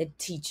that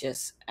teach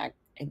us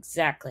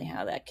exactly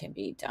how that can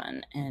be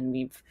done. And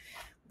we've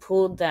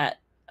pulled a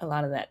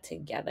lot of that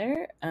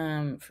together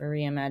for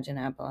Reimagine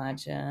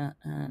Appalachia.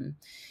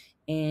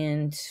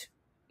 And,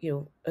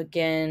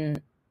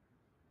 again,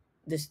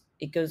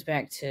 it goes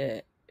back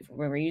to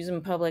when we're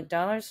using public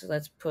dollars, so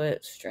let's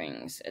put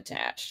strings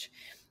attached.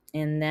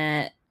 And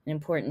that an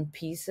important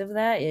piece of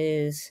that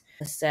is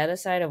a set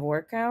aside of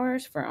work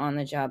hours for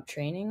on-the-job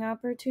training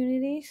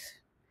opportunities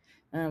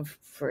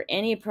for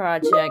any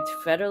project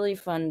federally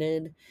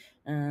funded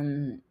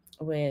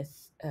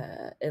with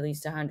at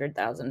least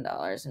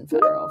 $100,000 in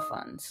federal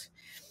funds.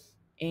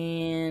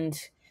 And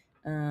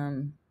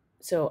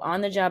so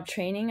on-the-job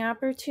training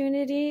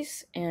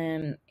opportunities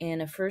and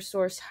a first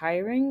source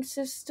hiring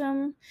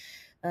system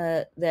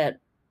that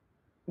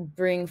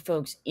bring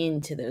folks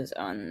into those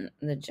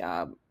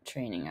on-the-job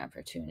training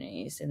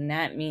opportunities. And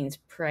that means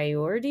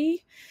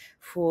priority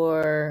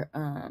for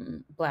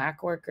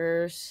Black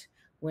workers,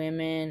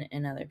 women,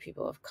 and other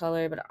people of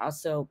color, but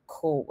also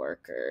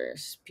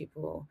co-workers,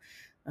 people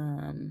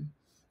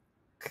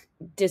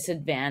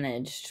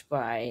disadvantaged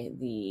by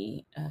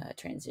the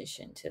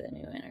transition to the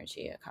new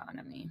energy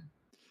economy.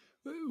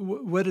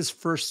 What does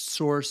first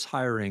source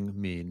hiring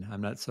mean?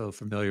 I'm not so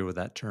familiar with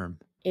that term.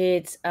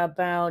 It's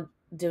about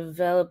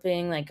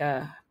developing like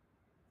a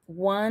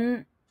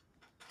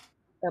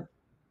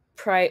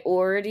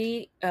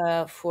priority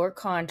for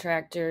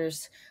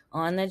contractors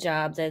on the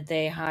job that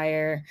they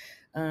hire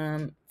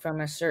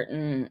from a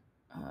certain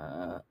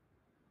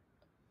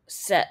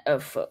set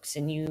of folks,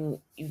 and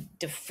you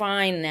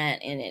define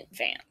that in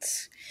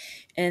advance,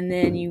 and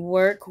then you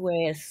work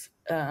with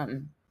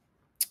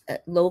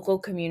local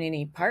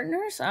community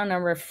partners on a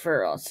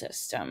referral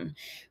system,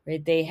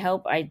 right? They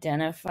help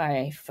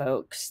identify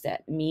folks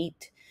that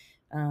meet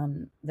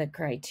the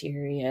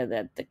criteria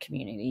that the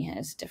community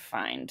has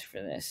defined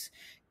for this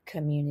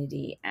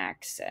community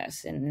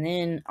access, and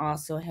then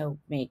also help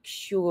make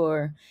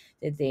sure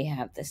that they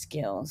have the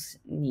skills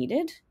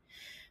needed.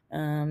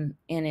 And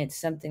it's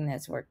something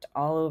that's worked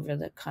all over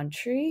the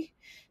country,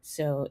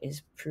 so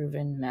is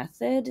proven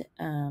method.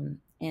 And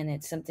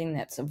it's something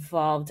that's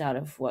evolved out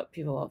of what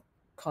people have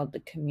called the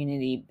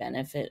community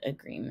benefit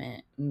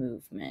agreement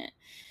movement,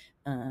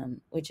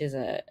 which is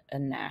a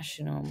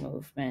national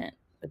movement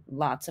with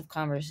lots of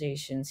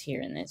conversations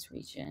here in this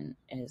region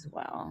as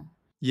well.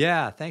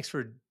 Yeah, thanks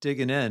for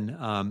digging in.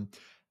 Uh,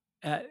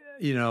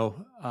 you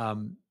know,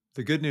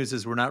 the good news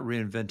is we're not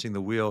reinventing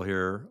the wheel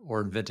here or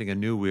inventing a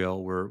new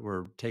wheel.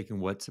 We're taking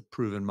what's a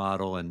proven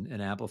model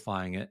and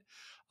amplifying it.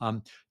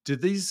 Um, do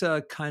these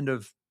kind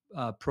of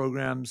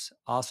programs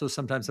also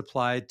sometimes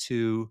apply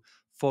to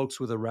folks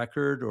with a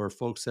record or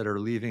folks that are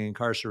leaving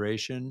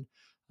incarceration?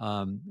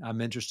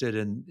 I'm interested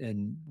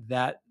in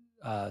that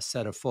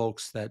set of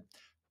folks that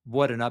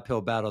what an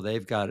uphill battle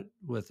they've got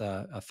with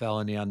a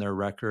felony on their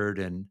record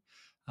and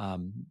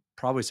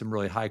probably some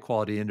really high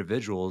quality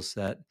individuals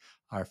that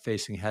are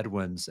facing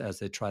headwinds as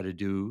they try to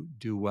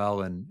do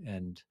well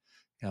and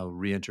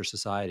reenter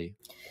society.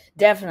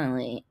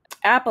 Definitely.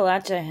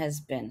 Appalachia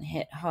has been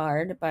hit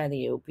hard by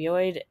the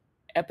opioid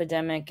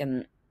epidemic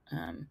and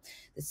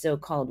the so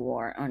called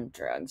war on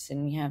drugs.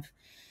 And we have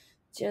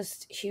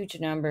just huge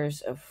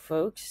numbers of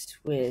folks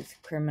with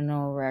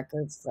criminal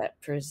records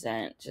that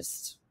present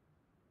just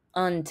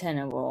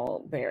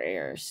untenable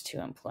barriers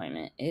to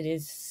employment. It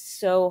is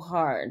so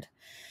hard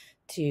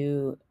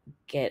to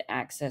get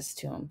access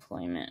to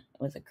employment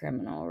with a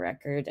criminal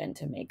record and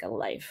to make a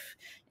life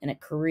and a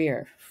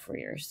career for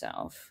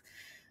yourself.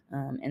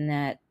 And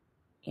that,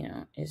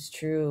 is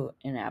true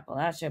in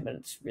Appalachia, but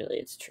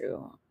it's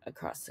true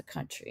across the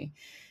country.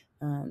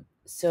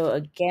 So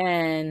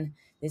again,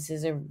 this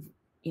is a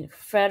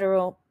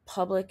federal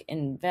public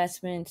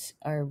investments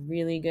are a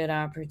really good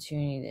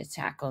opportunity to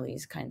tackle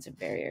these kinds of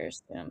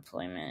barriers to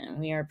employment. And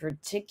we are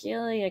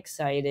particularly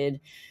excited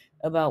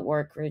about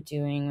work we're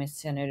doing with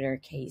Senator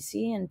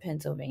Casey in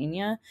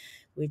Pennsylvania,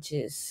 which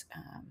is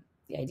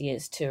the idea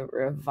is to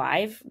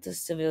revive the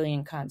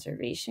Civilian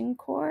Conservation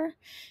Corps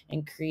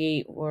and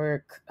create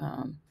work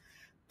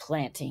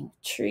planting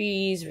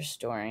trees,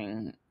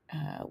 restoring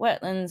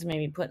wetlands,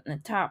 maybe putting the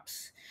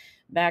tops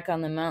back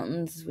on the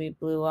mountains we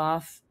blew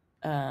off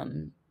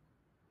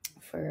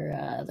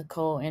for the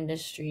coal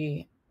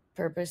industry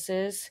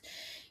purposes.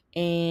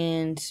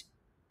 And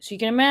so you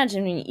can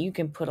imagine you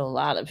can put a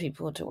lot of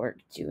people to work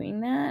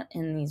doing that,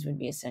 and these would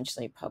be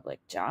essentially public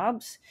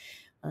jobs.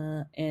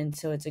 And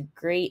so it's a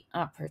great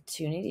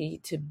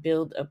opportunity to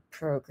build a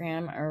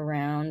program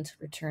around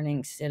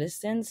returning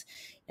citizens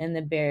and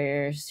the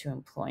barriers to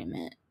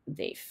employment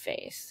they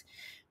face.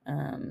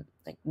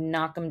 Like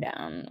knock them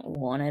down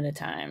one at a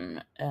time.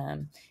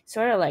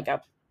 Sort of like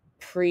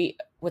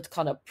what's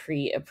called a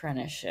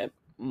pre-apprenticeship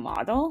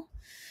model.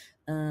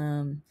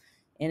 And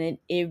it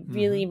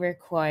really Mm-hmm.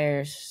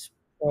 requires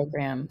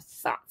program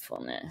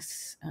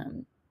thoughtfulness.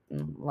 A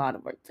lot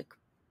of work. Like,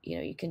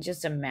 you can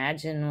just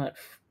imagine what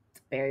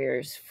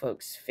barriers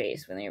folks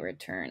face when they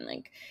return.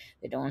 Like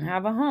they don't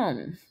have a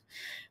home.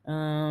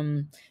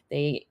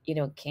 They,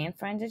 can't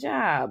find a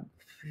job.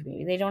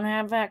 Maybe they don't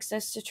have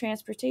access to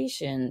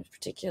transportation,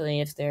 particularly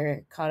if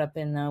they're caught up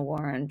in the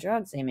war on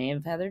drugs. They may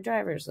have had their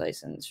driver's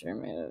license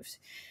removed.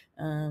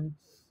 Um,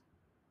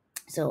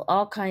 so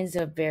all kinds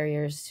of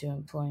barriers to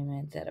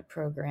employment that a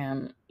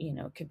program,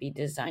 could be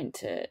designed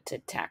to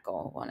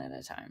tackle one at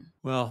a time.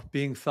 Well,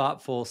 being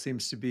thoughtful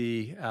seems to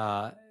be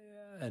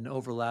an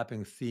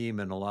overlapping theme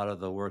in a lot of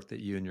the work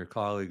that you and your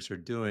colleagues are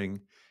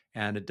doing.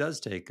 And it does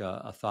take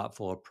a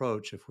thoughtful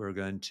approach if we're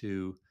going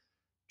to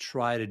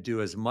try to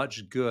do as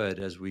much good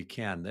as we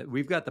can. That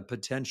we've got the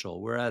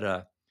potential. We're at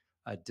a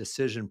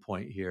decision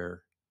point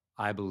here,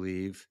 I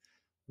believe,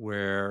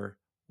 where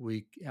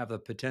we have the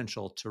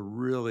potential to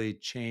really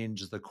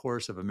change the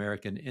course of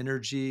American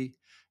energy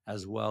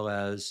as well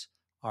as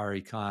our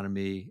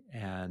economy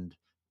and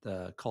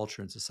the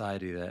culture and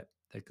society that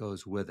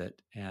goes with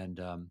it. And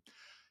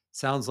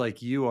sounds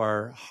like you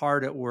are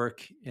hard at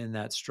work in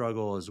that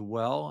struggle as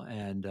well,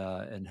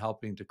 and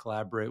helping to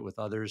collaborate with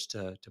others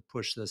to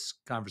push this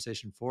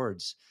conversation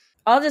forwards.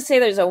 I'll just say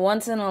there's a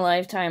once in a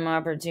lifetime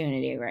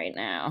opportunity right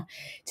now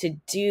to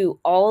do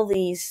all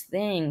these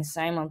things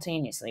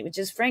simultaneously, which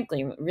is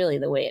frankly really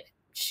the way it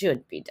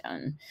should be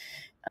done.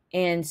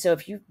 And so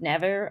if you've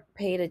never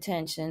paid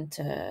attention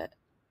to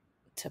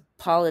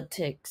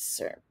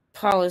politics or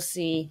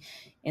policy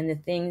and the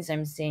things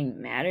I'm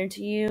saying matter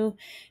to you,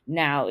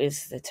 now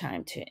is the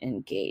time to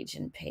engage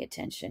and pay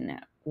attention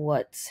at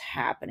what's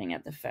happening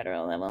at the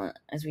federal level.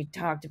 As we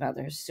talked about,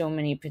 there's so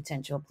many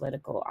potential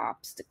political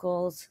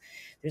obstacles.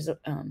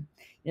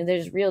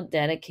 There's real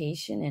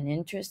dedication and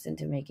interest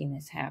into making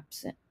this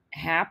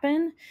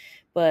happen,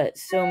 but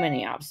so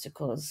many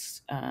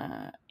obstacles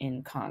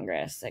in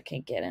Congress that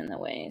can get in the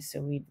way. So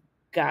we've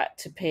got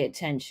to pay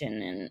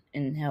attention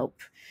and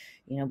help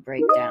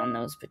break down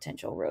those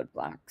potential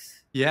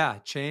roadblocks. Yeah,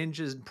 change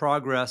and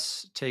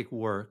progress take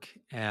work,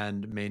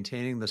 and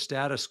maintaining the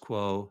status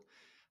quo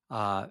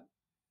uh,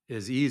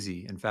 is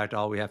easy. In fact,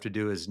 all we have to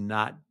do is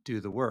not do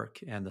the work,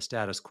 and the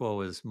status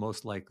quo is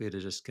most likely to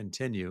just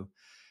continue.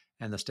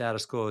 And the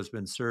status quo has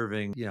been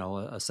serving,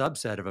 a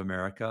subset of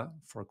America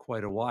for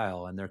quite a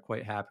while, and they're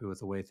quite happy with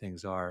the way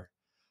things are.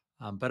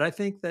 But I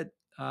think that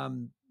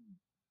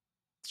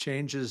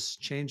change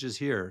is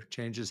here,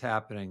 change is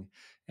happening,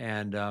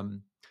 and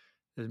I'm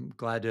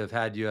glad to have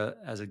had you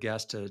as a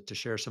guest to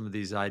share some of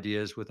these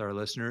ideas with our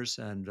listeners,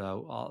 and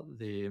all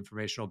the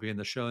information will be in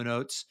the show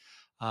notes.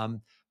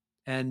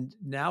 And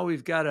now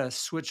we've got to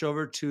switch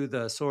over to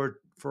the Solar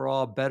for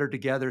All Better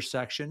Together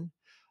section.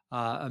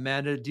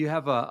 Amanda, do you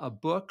have a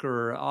book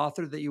or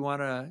author that you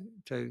want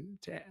to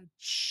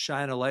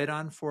shine a light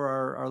on for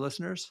our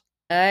listeners?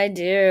 I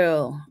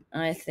do.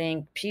 I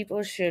think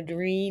people should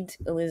read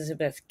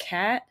Elizabeth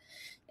Catt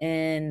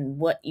and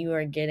What You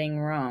Are Getting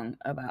Wrong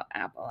About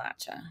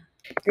Appalachia.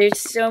 We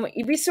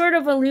sort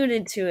of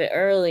alluded to it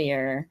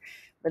earlier,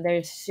 but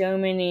there's so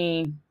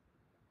many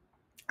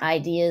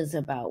ideas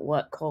about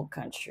what coal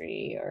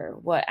country or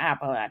what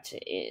Appalachia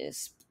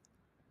is,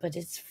 but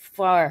it's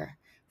far,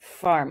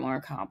 far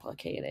more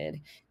complicated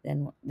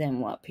than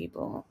what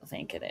people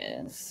think it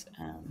is.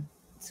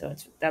 So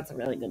that's a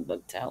really good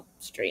book to help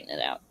straighten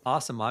it out.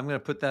 Awesome. I'm going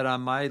to put that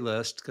on my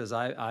list because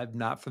I'm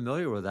not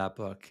familiar with that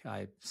book.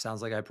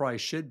 Sounds like I probably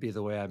should be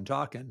the way I'm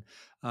talking.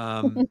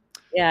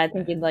 Yeah, I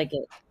think you'd like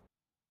it.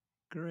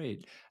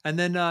 Great. And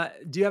then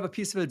do you have a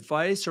piece of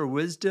advice or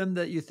wisdom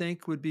that you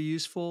think would be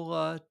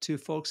useful to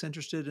folks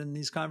interested in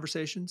these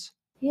conversations?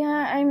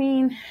 Yeah, I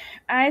mean,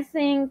 I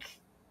think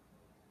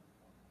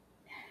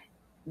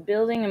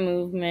building a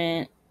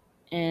movement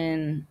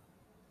and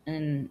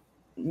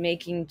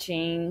making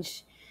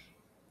change,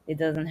 it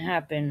doesn't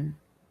happen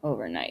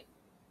overnight.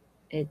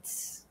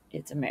 It's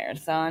a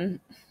marathon,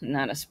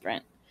 not a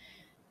sprint.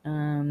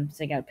 So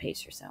you gotta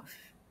pace yourself.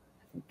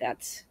 I think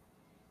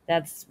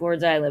that's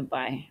words I live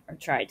by, or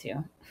try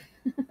to.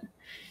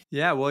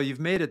 Yeah, well, you've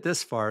made it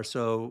this far,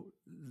 so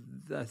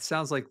that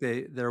sounds like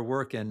they're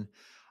working.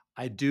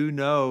 I do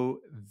know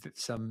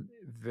some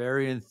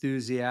very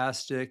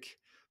enthusiastic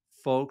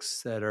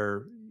folks that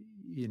are,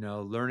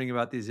 learning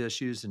about these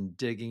issues and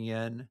digging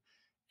in,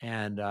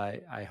 and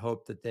I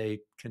hope that they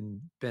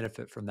can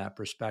benefit from that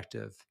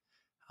perspective.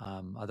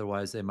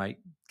 Otherwise, they might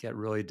get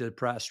really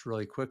depressed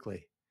really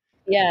quickly.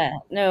 Yeah,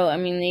 no, I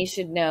mean, they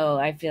should know.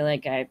 I feel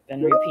like I've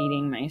been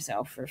repeating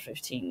myself for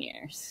 15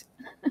 years.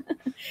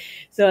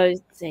 So I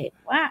would say,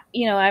 wow,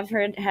 I've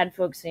had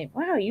folks say,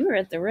 wow, you were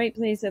at the right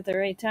place at the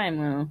right time.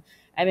 Well,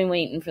 I've been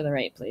waiting for the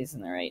right place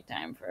and the right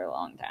time for a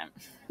long time.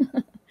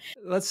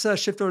 Let's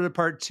shift over to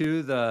part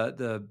two,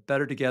 the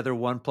Better Together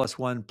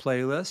 1+1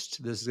 playlist.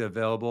 This is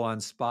available on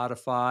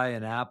Spotify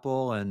and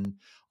Apple and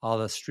all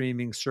the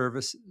streaming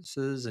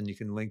services, and you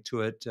can link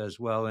to it as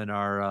well in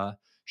our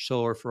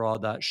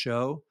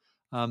solarforall.show.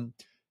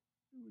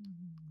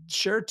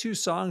 Share two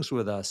songs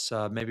with us,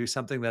 maybe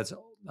something that's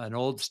an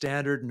old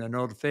standard and an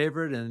old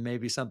favorite, and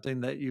maybe something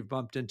that you've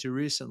bumped into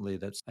recently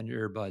that's on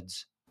your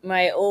earbuds.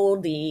 My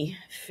oldie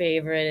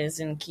favorite is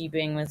in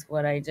keeping with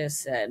what I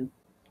just said,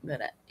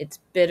 but it's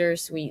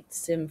Bittersweet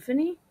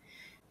Symphony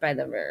by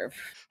The Verve.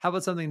 How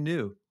about something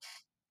new?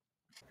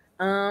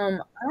 I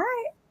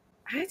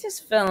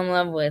just fell in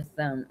love with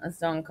a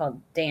song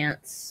called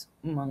Dance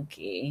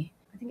Monkey.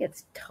 I think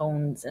it's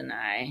Tones and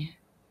I,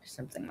 or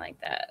something like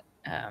that.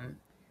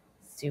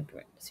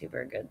 Super,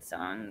 super good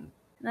song.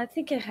 And I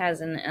think it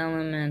has an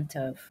element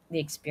of the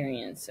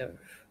experience of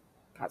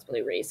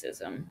possibly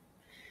racism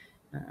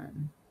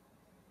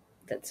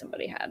that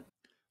somebody had.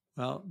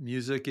 Well,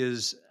 music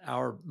is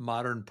our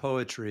modern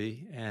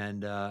poetry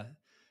and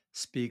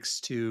speaks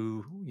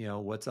to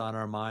what's on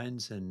our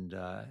minds and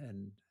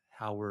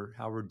how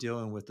we're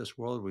dealing with this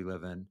world we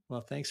live in.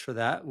 Well, thanks for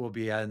that. We'll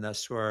be adding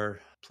this to our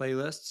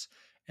playlists,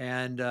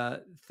 and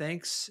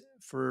thanks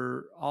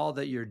for all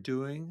that you're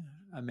doing,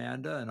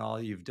 Amanda, and all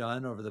you've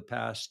done over the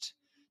past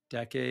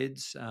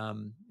decades,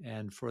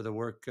 and for the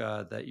work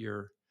that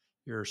you're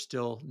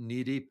still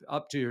knee deep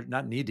up to your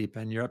not knee deep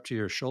and you're up to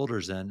your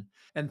shoulders in.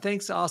 And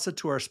thanks also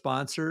to our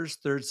sponsors,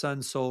 Third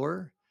Sun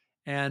Solar,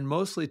 and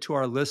mostly to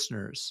our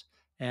listeners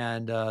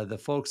and the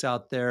folks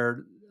out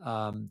there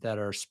that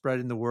are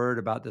spreading the word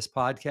about this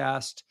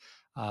podcast,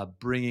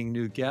 bringing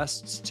new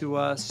guests to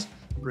us,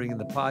 bringing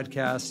the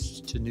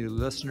podcast to new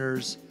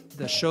listeners.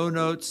 The show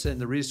notes and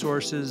the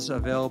resources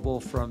available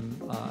from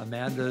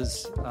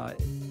Amanda's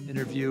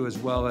interview, as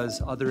well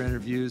as other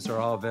interviews, are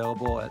all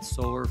available at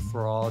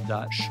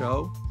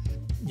solarforall.show.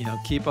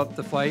 Keep up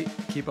the fight,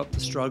 keep up the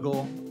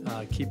struggle,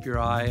 keep your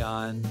eye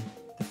on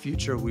the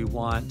future we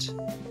want,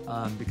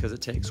 because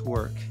it takes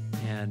work.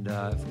 And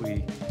if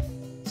we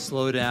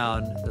slow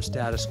down, the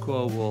status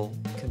quo will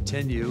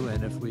continue.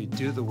 And if we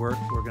do the work,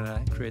 we're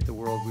going to create the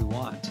world we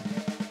want.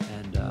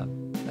 And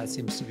that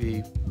seems to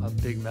be a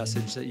big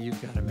message that you've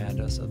got,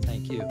 Amanda. So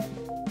thank you.